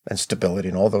success and stability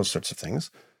and all those sorts of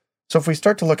things. So if we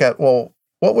start to look at, well,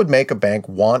 what would make a bank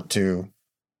want to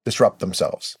disrupt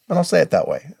themselves? And I'll say it that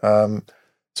way.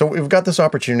 So we've got this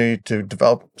opportunity to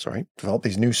develop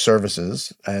these new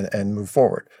services and move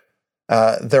forward.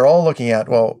 They're all looking at,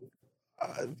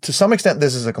 to some extent,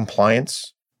 this is a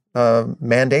compliance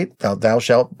mandate. Thou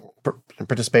shalt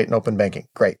participate in open banking.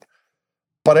 Great.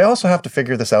 But I also have to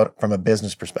figure this out from a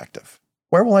business perspective.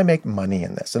 Where will I make money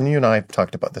in this? And you and I have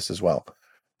talked about this as well.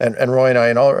 And Roy and I,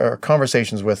 in all our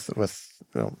conversations with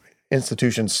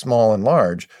institutions, small and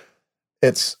large,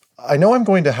 I know I'm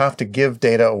going to have to give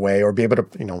data away or be able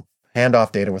to, hand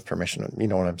off data with permission. You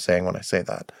know what I'm saying when I say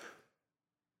that.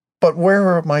 But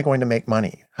where am I going to make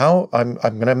money? How I'm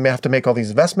going to have to make all these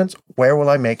investments. Where will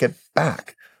I make it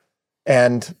back?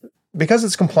 And because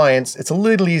it's compliance, it's a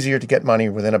little easier to get money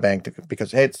within a bank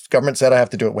because, hey, it's government said I have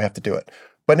to do it. We have to do it.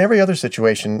 But in every other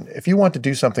situation, if you want to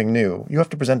do something new, you have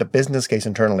to present a business case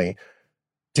internally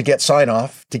to get sign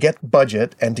off, to get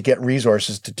budget, and to get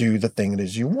resources to do the thing it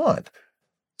is you want.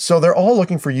 So they're all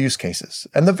looking for use cases.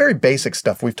 And the very basic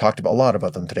stuff, we've talked about a lot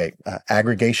about them today.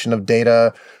 Aggregation of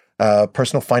data,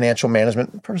 personal financial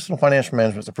management. Personal financial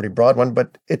management is a pretty broad one,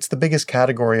 but it's the biggest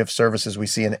category of services we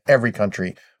see in every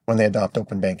country when they adopt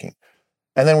open banking.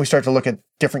 And then we start to look at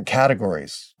different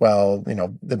categories. Well,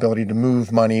 the ability to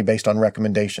move money based on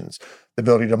recommendations, the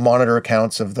ability to monitor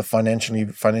accounts of the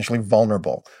financially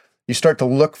vulnerable. You start to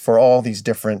look for all these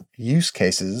different use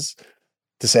cases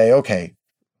to say, okay,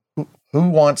 who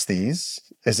wants these?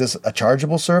 Is this a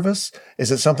chargeable service?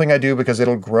 Is it something I do because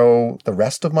it'll grow the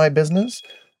rest of my business?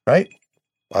 Right?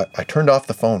 I turned off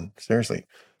the phone. Seriously.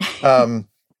 That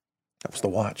was the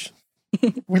watch.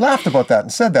 We laughed about that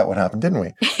and said that would happen, didn't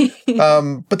we?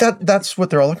 But that's what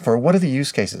they're all looking for. What are the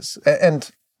use cases? And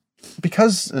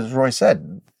because, as Roy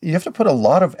said, you have to put a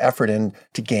lot of effort in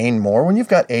to gain more. When you've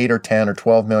got 8 or 10 or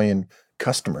 12 million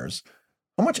customers,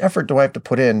 how much effort do I have to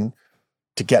put in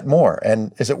to get more?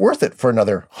 And is it worth it for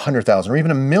another 100,000 or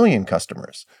even 1 million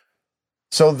customers?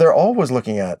 So they're always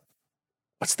looking at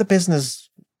what's the business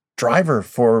driver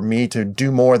for me to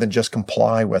do more than just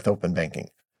comply with open banking,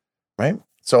 right?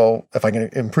 So if I can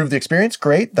improve the experience,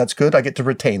 great, that's good. I get to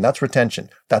retain. That's retention.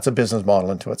 That's a business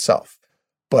model into itself.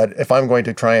 But if I'm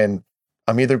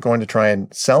either going to try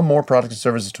and sell more products and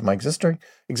services to my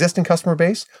existing customer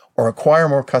base or acquire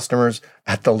more customers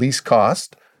at the least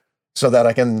cost so that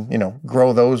I can,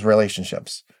 grow those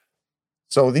relationships.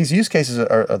 So these use cases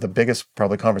are the biggest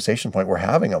probably conversation point we're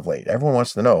having of late. Everyone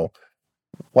wants to know,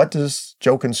 what does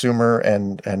Joe consumer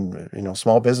and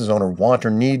small business owner want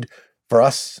or need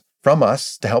from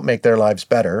us to help make their lives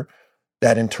better?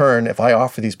 That in turn, if I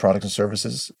offer these products and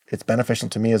services, it's beneficial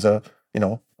to me as a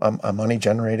money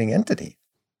generating entity.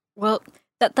 Well,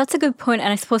 that's a good point.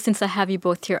 And I suppose since I have you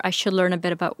both here, I should learn a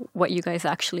bit about what you guys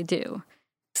actually do.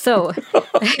 So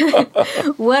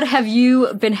what have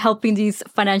you been helping these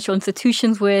financial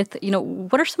institutions with?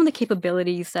 What are some of the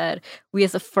capabilities that we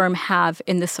as a firm have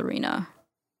in this arena?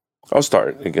 I'll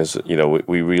start because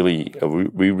we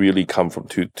really come from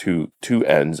two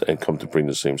ends and come to bring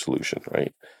the same solution,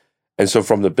 right? And so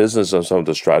from the business and some of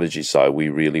the strategy side, we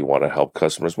really want to help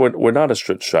customers. We're not a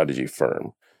strict strategy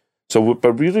firm,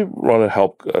 but really want to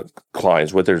help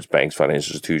clients, whether it's banks,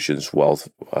 financial institutions, wealth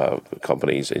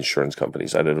companies, insurance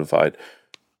companies, identified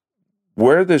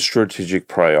where the strategic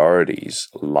priorities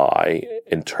lie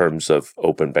in terms of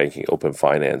open banking, open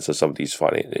finance, and some of these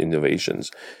finance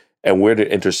innovations, and where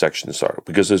the intersections are.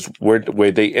 Because it's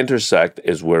where they intersect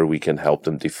is where we can help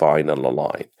them define and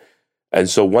align. And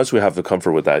so once we have the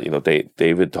comfort with that,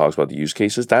 David talks about the use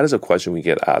cases. That is a question we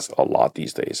get asked a lot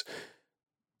these days.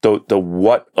 The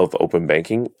what of open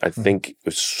banking, I think,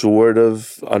 is sort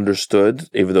of understood,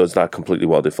 even though it's not completely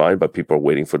well defined, but people are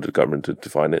waiting for the government to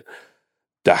define it.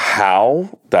 The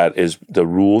how, that is, the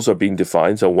rules are being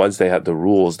defined. So once they have the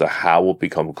rules, the how will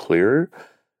become clearer.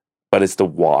 But it's the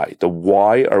why. The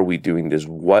why are we doing this?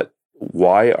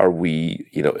 Why are we,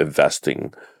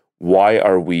 investing? Why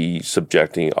are we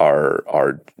subjecting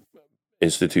our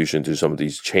institution to some of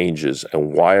these changes?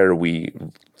 And why are we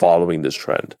following this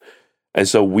trend? And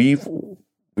so we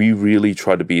really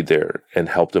try to be there and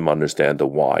help them understand the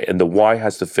why. And the why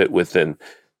has to fit within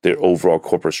their overall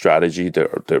corporate strategy, their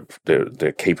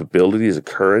capabilities, the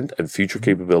current and future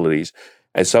capabilities.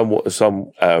 And some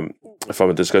from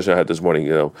a discussion I had this morning,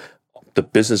 the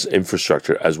business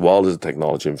infrastructure as well as the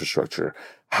technology infrastructure.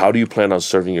 How do you plan on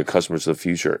serving your customers in the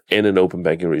future in an open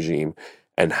banking regime?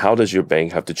 And how does your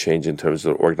bank have to change in terms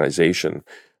of the organization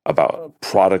about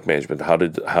product management? How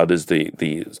does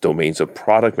the domains of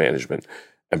product management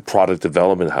and product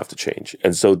development have to change?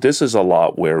 And so this is a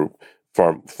lot where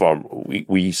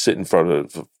we sit in front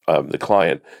of the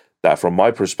client that from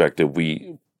my perspective,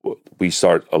 we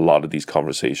start a lot of these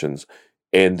conversations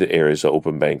in the areas of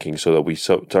open banking so that we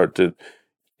start to,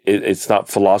 it's not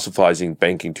philosophizing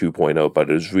banking 2.0,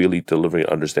 but it's really delivering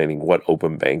understanding what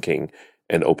open banking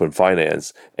and open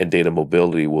finance and data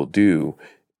mobility will do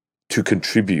to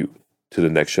contribute to the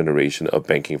next generation of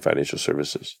banking financial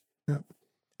services. Yeah,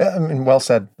 I mean, well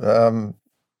said.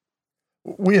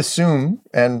 We assume,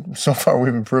 and so far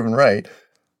we've been proven right,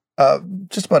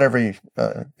 just about every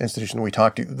institution we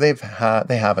talk to, they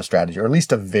have a strategy or at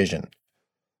least a vision.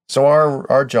 So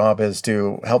our job is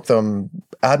to help them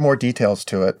add more details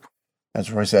to it. As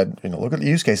Roy said, look at the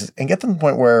use cases and get them to the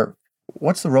point where,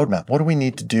 what's the roadmap? What do we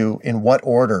need to do? In what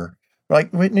order?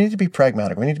 Like, we need to be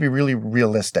pragmatic. We need to be really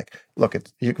realistic. Look,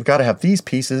 you've got to have these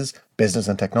pieces, business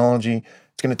and technology.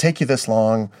 It's going to take you this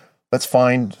long. Let's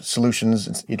find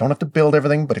solutions. You don't have to build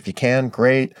everything, but if you can,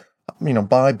 great.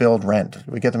 Buy, build, rent.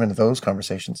 We get them into those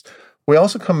conversations. We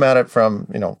also come at it from,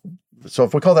 so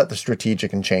if we call that the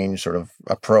strategic and change sort of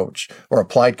approach or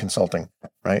applied consulting,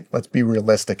 right? Let's be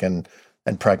realistic and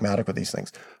pragmatic with these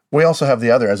things. We also have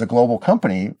the other, as a global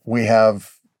company, we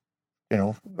have,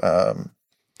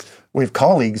 we have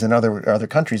colleagues in other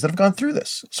countries that have gone through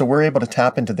this. So we're able to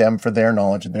tap into them for their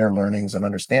knowledge and their learnings and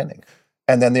understanding.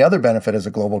 And then the other benefit as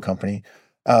a global company,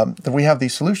 that we have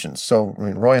these solutions. So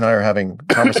Roy and I are having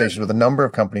conversations with a number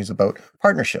of companies about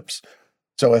partnerships.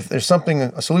 So if there's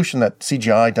a solution that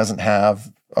CGI doesn't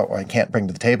have or I can't bring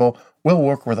to the table, we'll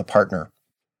work with a partner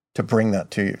to bring that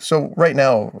to you. So right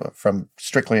now, from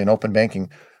strictly an open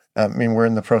banking, we're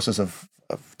in the process of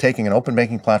taking an open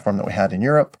banking platform that we had in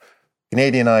Europe,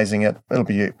 Canadianizing it. It'll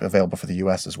be available for the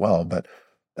US as well, but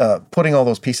putting all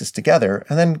those pieces together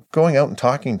and then going out and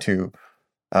talking to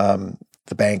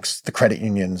the banks, the credit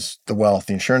unions, the wealth,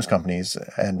 the insurance companies,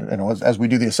 and as we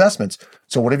do the assessments.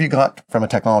 So what have you got from a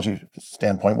technology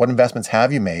standpoint? What investments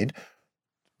have you made?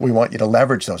 We want you to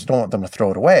leverage those. Don't want them to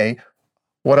throw it away.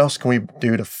 What else can we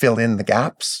do to fill in the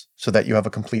gaps so that you have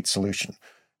a complete solution?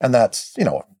 And that's,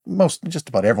 just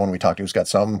about everyone we talk to has got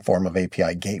some form of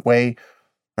API gateway,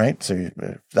 right? So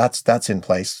that's in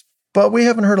place. But we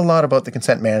haven't heard a lot about the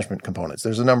consent management components.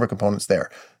 There's a number of components there.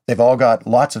 They've all got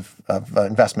lots of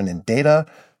investment in data,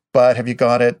 but have you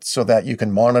got it so that you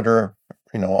can monitor,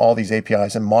 all these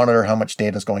APIs and monitor how much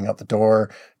data is going out the door?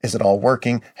 Is it all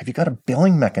working? Have you got a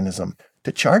billing mechanism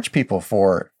to charge people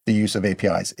for the use of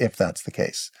APIs if that's the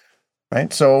case,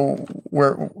 right? So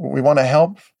we want to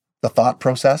help the thought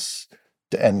process,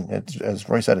 and as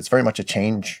Roy said, it's very much a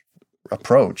change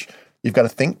approach. You've got to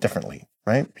think differently,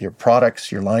 right? Your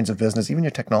products, your lines of business, even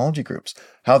your technology groups,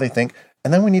 how they think.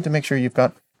 And then we need to make sure you've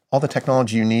got all the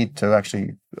technology you need to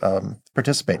actually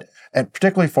participate. And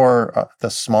particularly for the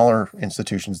smaller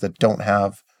institutions that don't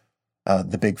have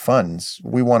the big funds,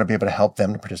 we want to be able to help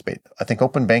them to participate. I think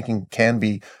open banking can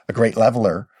be a great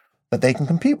leveler that they can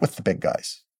compete with the big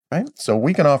guys, right? So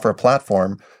we can offer a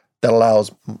platform that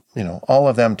allows, all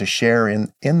of them to share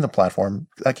in the platform.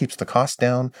 That keeps the cost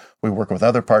down. We work with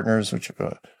other partners, which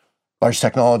large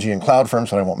technology and cloud firms,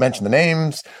 but I won't mention the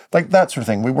names, like that sort of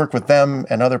thing. We work with them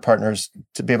and other partners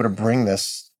to be able to bring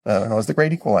this, as the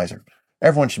great equalizer.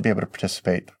 Everyone should be able to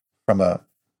participate from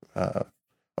I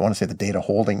want to say the data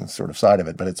holding sort of side of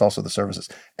it, but it's also the services.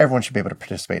 Everyone should be able to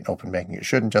participate in open banking. It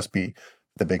shouldn't just be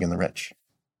the big and the rich.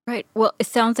 Right. Well, it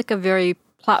sounds like a very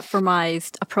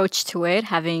platformized approach to it,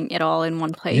 having it all in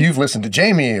one place. You've listened to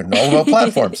Jamie and all about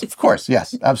platforms. Of course.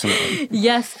 Yes, absolutely.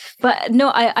 Yes. But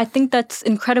no, I think that's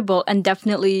incredible and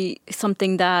definitely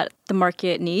something that the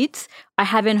market needs. I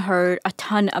haven't heard a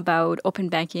ton about open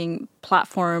banking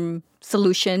platform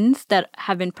solutions that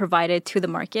have been provided to the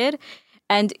market.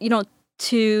 And, and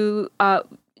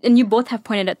you both have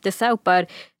pointed this out, but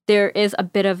there is a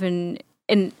bit of an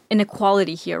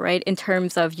inequality here, right? In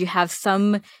terms of you have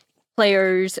some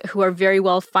players who are very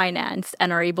well financed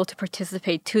and are able to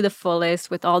participate to the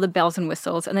fullest with all the bells and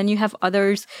whistles. And then you have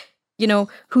others,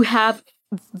 who have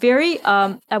very,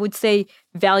 I would say,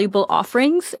 valuable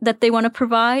offerings that they want to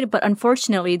provide, but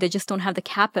unfortunately, they just don't have the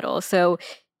capital. So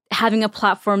having a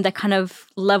platform that kind of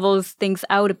levels things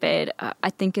out a bit, I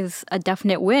think is a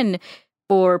definite win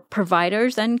for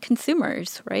providers and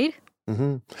consumers, right?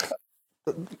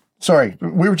 Mm-hmm. Sorry,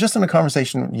 we were just in a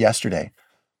conversation yesterday,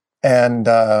 and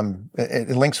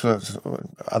it links with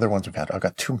other ones we've had. I've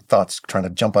got two thoughts trying to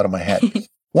jump out of my head.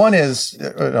 One is,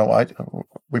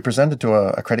 we presented to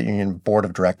a credit union board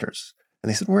of directors, and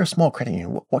they said, "We're a small credit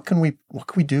union. What can we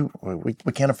do? We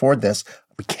can't afford this.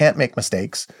 We can't make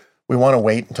mistakes. We want to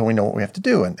wait until we know what we have to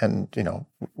do." And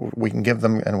we can give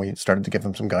them, and we started to give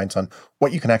them some guidance on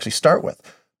what you can actually start with.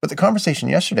 But the conversation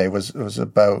yesterday was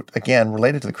about, again,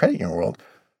 related to the credit union world.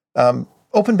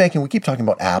 Open banking, we keep talking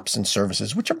about apps and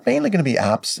services, which are mainly going to be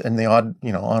apps and the odd,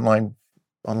 online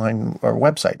or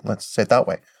website. Let's say it that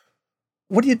way.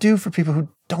 What do you do for people who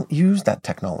don't use that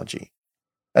technology?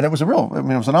 And it was it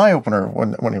was an eye opener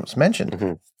when it was mentioned.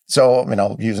 Mm-hmm. So,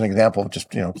 I'll use an example just,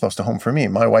 close to home for me.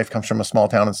 My wife comes from a small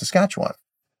town in Saskatchewan.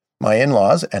 My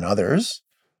in-laws and others,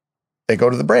 they go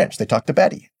to the branch. They talk to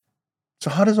Betty. So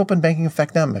how does open banking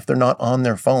affect them if they're not on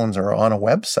their phones or on a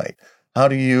website? How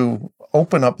do you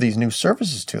open up these new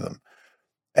services to them?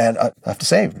 And I have to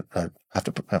say, I have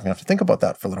to think about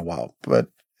that for a little while. But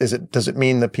does it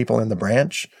mean that people in the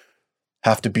branch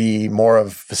have to be more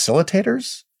of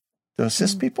facilitators to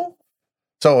assist people?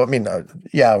 So,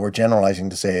 we're generalizing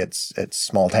to say it's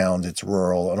small towns, it's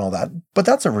rural and all that. But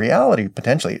that's a reality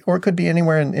potentially. Or it could be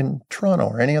anywhere in Toronto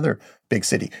or any other big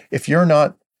city. If you're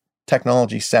not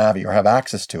technology savvy or have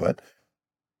access to it,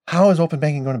 how is open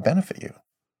banking going to benefit you?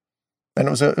 And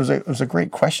it was a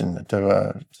great question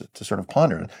to sort of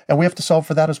ponder, and we have to solve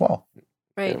for that as well.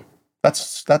 Right. Yeah.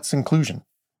 That's inclusion.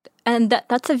 And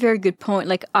that's a very good point.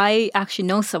 Like, I actually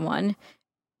know someone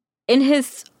in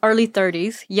his early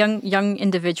 30s, young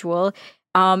individual,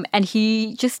 and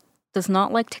he just does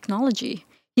not like technology.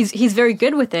 He's very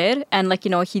good with it, and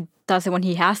he does it when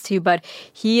he has to. But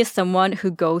he is someone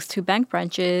who goes to bank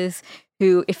branches,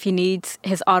 who, if he needs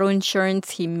his auto insurance,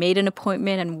 he made an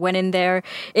appointment and went in there.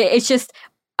 It's just,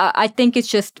 I think it's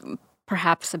just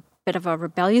perhaps a bit of a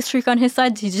rebellious streak on his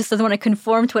side. He just doesn't want to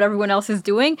conform to what everyone else is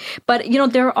doing. But,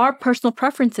 there are personal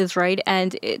preferences, right?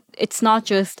 And it's not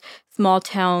just small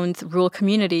towns, rural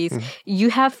communities. Mm-hmm. You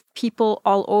have people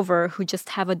all over who just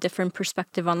have a different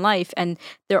perspective on life. And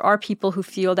there are people who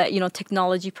feel that,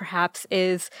 technology perhaps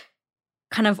is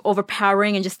kind of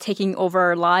overpowering and just taking over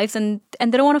our lives, and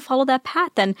they don't want to follow that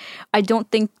path. And I don't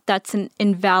think that's an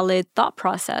invalid thought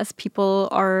process. People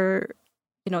are,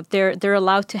 they're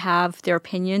allowed to have their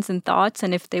opinions and thoughts,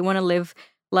 and if they want to live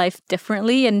life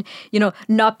differently and,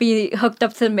 not be hooked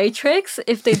up to the matrix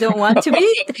if they don't want to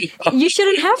be. You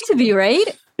shouldn't have to be,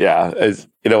 right? Yeah.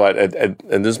 You know what?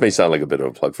 And this may sound like a bit of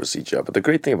a plug for CGI, but the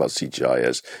great thing about CGI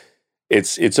is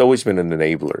it's always been an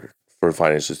enabler for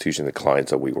financial institutions and clients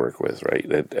that we work with, right?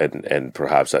 And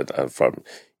perhaps from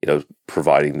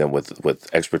providing them with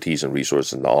expertise and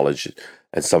resources and knowledge,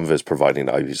 and some of it's providing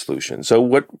an IP solution. So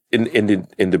what in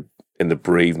the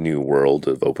brave new world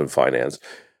of open finance,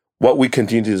 what we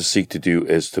continue to seek to do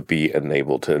is to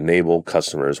enable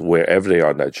customers wherever they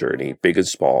are in that journey, big and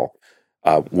small,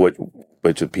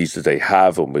 which pieces they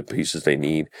have and what pieces they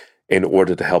need, in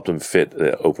order to help them fit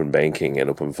open banking and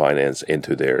open finance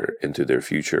into their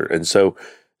future. And so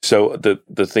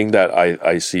the thing that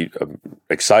I see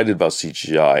excited about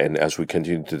CGI, and as we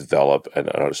continue to develop and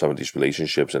some of these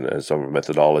relationships and some of our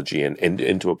methodology and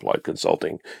into applied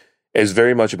consulting, is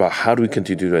very much about how do we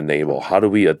continue to enable, how do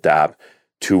we adapt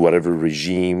to whatever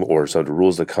regime or some of the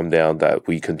rules that come down, that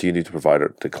we continue to provide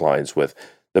the clients with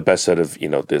the best set of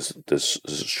this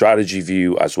strategy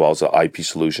view as well as the IP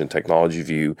solution technology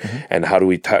view, and how do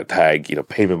we tag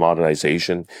payment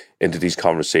modernization into these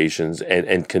conversations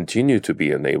and continue to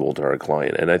be enabled to our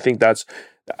client. And I think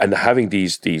and having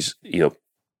these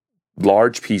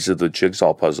large pieces of the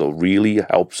jigsaw puzzle really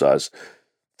helps us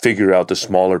figure out the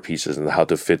smaller pieces and how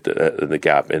to fit the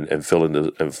gap and fill in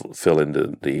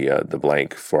the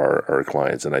blank for our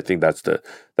clients. And I think that's a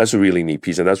really neat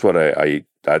piece, and that's what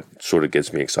that sort of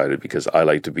gets me excited, because I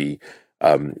like to be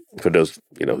for those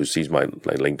who sees my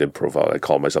LinkedIn profile, I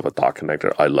call myself a dot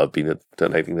connector. I love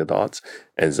connecting the dots,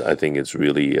 and I think it's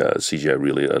really CGI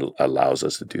really allows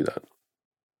us to do that.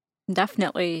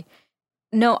 Definitely.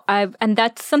 No, and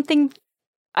that's something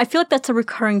I feel like that's a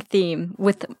recurring theme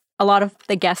with a lot of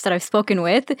the guests that I've spoken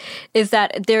with, is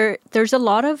that there's a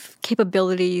lot of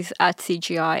capabilities at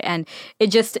CGI, and it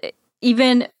just,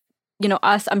 even,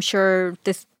 us, I'm sure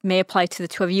this may apply to the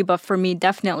two of you, but for me,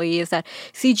 definitely, is that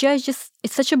CGI is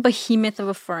it's such a behemoth of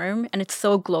a firm, and it's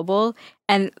so global,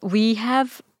 and we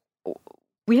have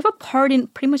a part in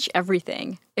pretty much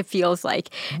everything, it feels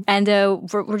like, and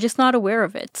we're just not aware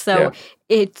of it. So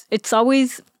it's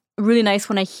always really nice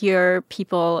when I hear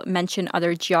people mention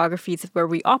other geographies where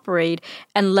we operate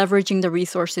and leveraging the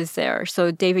resources there. So,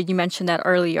 David, you mentioned that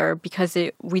earlier, because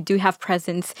we do have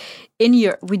presence in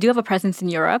Europe. We do have a presence in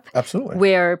Europe, absolutely,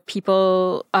 where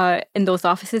people in those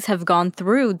offices have gone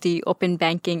through the open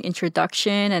banking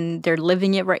introduction and they're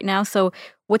living it right now. So,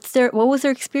 what was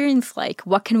their experience like?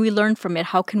 What can we learn from it?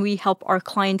 How can we help our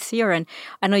clients here? And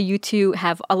I know you two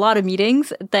have a lot of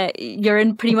meetings that you're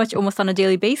in pretty much almost on a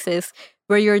daily basis,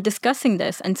 where you're discussing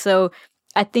this. And so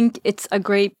I think it's a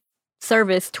great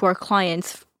service to our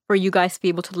clients for you guys to be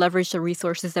able to leverage the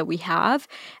resources that we have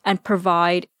and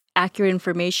provide accurate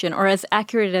information, or as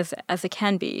accurate as it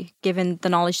can be, given the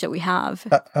knowledge that we have.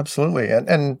 Absolutely.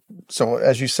 And so,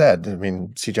 as you said, I mean,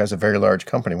 CGI is a very large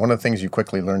company. One of the things you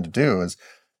quickly learn to do is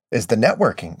the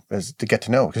networking, is to get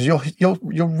to know, because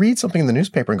you'll read something in the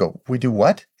newspaper and go, we do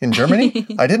what in Germany?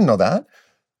 I didn't know that.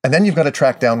 And then you've got to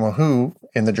track down, well, who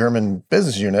in the German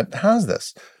business unit has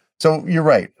this? So you're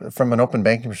right. From an open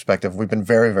banking perspective, we've been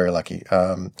very, very lucky.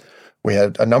 We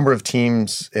had a number of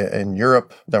teams in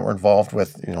Europe that were involved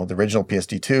with, the original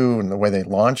PSD2 and the way they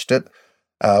launched it.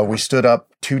 We stood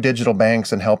up 2 digital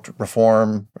banks and helped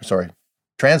digitally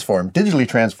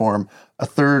transform a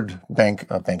third bank,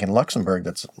 a bank in Luxembourg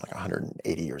that's like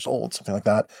 180 years old, something like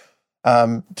that.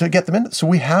 To get them in. So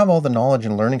we have all the knowledge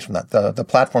and learnings from that. The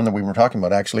platform that we were talking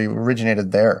about actually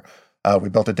originated there. We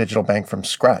built a digital bank from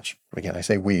scratch. Again, I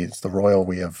say we, it's the royal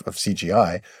we of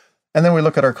CGI. And then we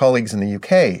look at our colleagues in the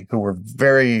UK, who were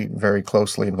very, very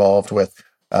closely involved with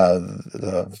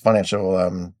the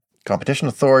Financial Competition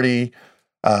Authority.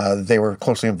 They were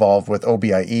closely involved with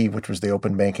OBIE, which was the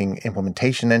open banking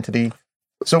implementation entity.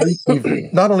 So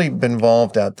we've not only been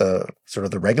involved at the sort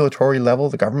of the regulatory level,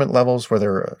 the government levels where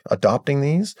they're adopting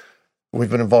these, we've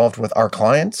been involved with our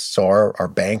clients, so our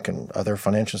bank and other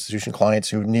financial institution clients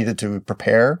who needed to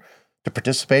prepare to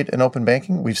participate in open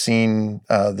banking. We've seen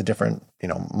the different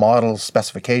models,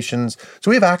 specifications.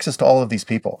 So we have access to all of these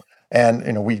people.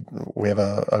 And we have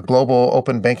a global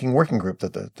open banking working group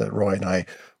that Roy and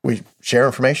we share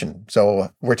information.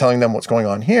 So we're telling them what's going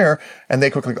on here, and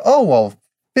they quickly go, oh, well,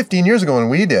 15 years ago when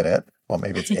we did it, well,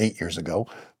 maybe it's 8 years ago,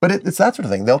 but it's that sort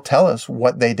of thing. They'll tell us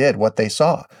what they did, what they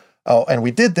saw. Oh, and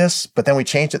we did this, but then we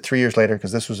changed it 3 years later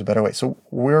because this was a better way. So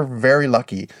we're very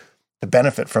lucky to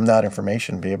benefit from that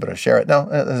information, be able to share it. Now,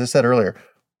 as I said earlier,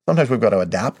 sometimes we've got to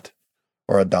adapt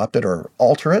or adopt it or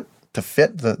alter it to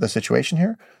fit the situation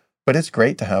here. But it's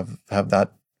great to have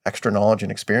that extra knowledge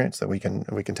and experience that we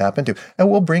can tap into. And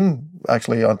we'll bring,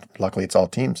 actually, luckily it's all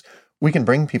teams, we can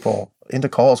bring people into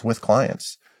calls with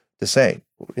clients to say,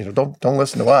 don't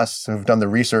listen to us who've done the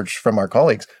research from our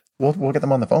colleagues. We'll get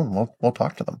them on the phone. We'll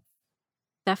talk to them.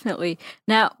 Definitely.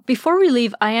 Now, before we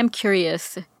leave, I am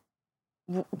curious,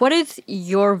 what is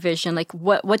your vision? Like,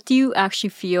 what do you actually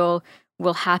feel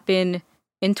will happen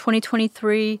in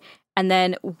 2023? And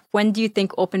then when do you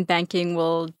think open banking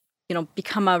will,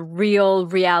 become a real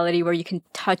reality where you can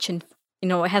touch and,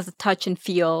 it has a touch and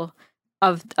feel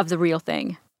of the real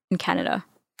thing in Canada?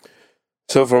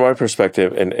 So from my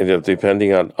perspective, and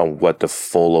depending on what the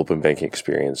full open banking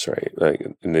experience, right? Like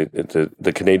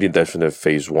the Canadian definition of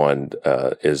phase one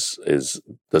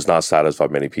does not satisfy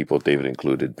many people, David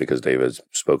included, because David has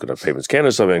spoken of Payments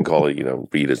Canada Summit and call it,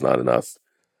 read is not enough.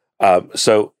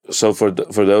 So for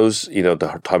those,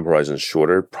 the time horizon is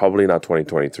shorter, probably not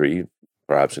 2023,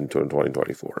 perhaps into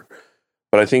 2024.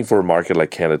 But I think for a market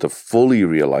like Canada to fully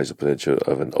realize the potential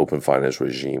of an open finance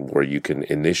regime where you can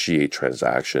initiate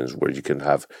transactions, where you can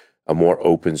have a more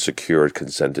open, secure,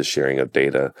 consented sharing of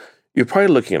data, you're probably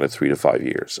looking at 3 to 5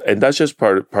 years. And that's just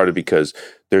part of because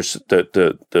there's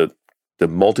the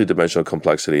multidimensional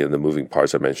complexity and the moving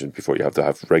parts I mentioned before. You have to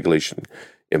have regulation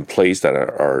in place that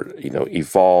are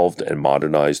evolved and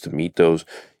modernized to meet those.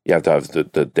 You have to have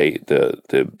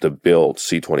the bill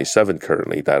C-27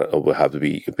 currently that will have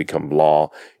to become law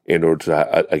in order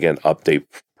to again update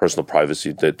personal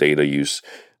privacy, the data use.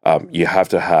 You have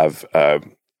to have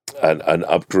an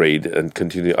upgrade and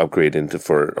continue to upgrade into,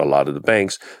 for a lot of the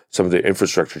banks, some of the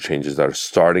infrastructure changes that are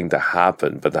starting to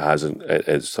happen, but that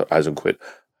hasn't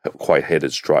quite hit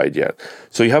its stride yet.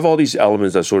 So you have all these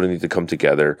elements that sort of need to come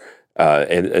together.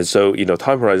 And so,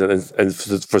 time horizon, and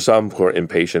for some who are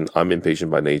impatient, I'm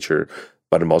impatient by nature,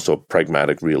 but I'm also a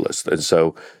pragmatic realist. And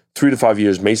so 3 to 5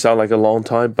 years may sound like a long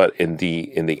time, but in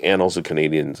the annals of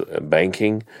Canadian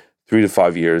banking, 3 to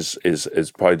 5 years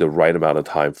is probably the right amount of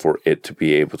time for it to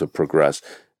be able to progress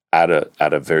at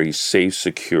a very safe,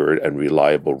 secured, and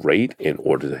reliable rate in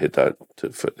order to hit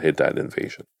that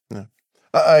innovation. Yeah.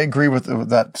 I agree with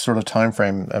that sort of time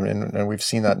frame. I mean, and we've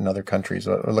seen that in other countries.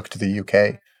 Look to the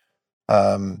UK.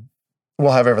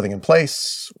 We'll have everything in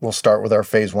place. We'll start with our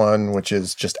phase one, which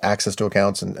is just access to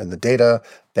accounts and the data.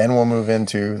 Then we'll move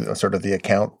into sort of the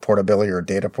account portability or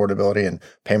data portability and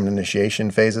payment initiation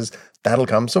phases. That'll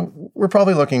come. So we're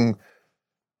probably looking,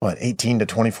 18 to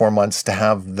 24 months to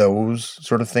have those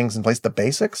sort of things in place, the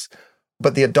basics.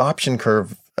 But the adoption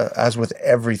curve, as with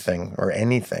everything or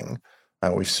anything,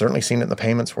 we've certainly seen it in the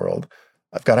payments world.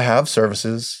 I've got to have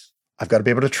services. I've got to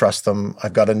be able to trust them.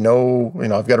 I've got to know,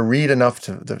 I've got to read enough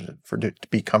to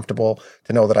be comfortable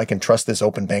to know that I can trust this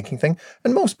open banking thing.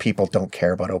 And most people don't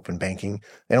care about open banking.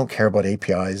 They don't care about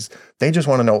APIs. They just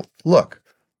want to know, look,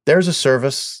 there's a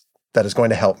service that is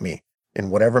going to help me in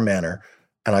whatever manner,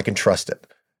 and I can trust it.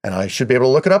 And I should be able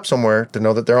to look it up somewhere to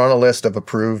know that they're on a list of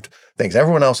approved things.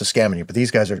 Everyone else is scamming you, but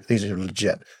these are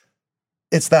legit.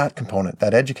 It's that component,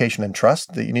 that education and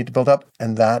trust that you need to build up,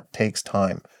 and that takes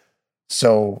time.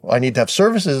 So I need to have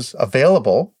services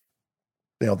available.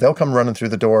 They'll come running through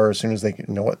the door as soon as they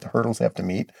know what the hurdles they have to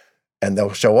meet, and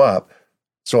they'll show up.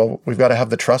 So we've got to have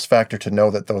the trust factor to know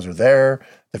that those are there.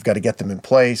 They've got to get them in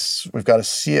place. We've got to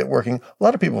see it working. A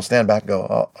lot of people stand back and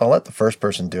go, I'll let the first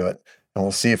person do it, and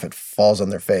we'll see if it falls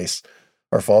on their face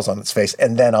or falls on its face,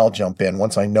 and then I'll jump in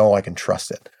once I know I can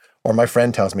trust it. Or my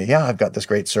friend tells me, yeah, I've got this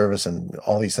great service and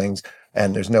all these things,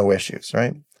 and there's no issues,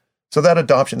 right? So that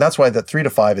adoption, that's why the 3 to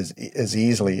 5 is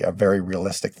easily a very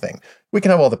realistic thing. We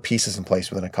can have all the pieces in place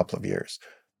within a couple of years,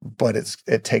 but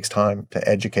it takes time to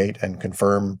educate and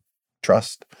confirm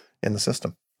trust in the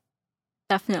system.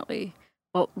 Definitely.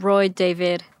 Well, Roy,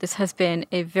 David, this has been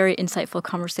a very insightful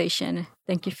conversation.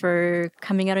 Thank you for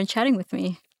coming out and chatting with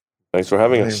me. Thanks for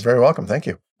having us. You're very welcome. Thank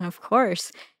you. Of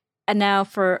course. And now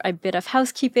for a bit of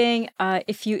housekeeping.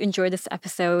 If you enjoyed this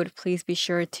episode, please be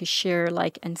sure to share,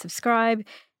 like, and subscribe.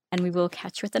 And we will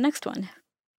catch you at the next one.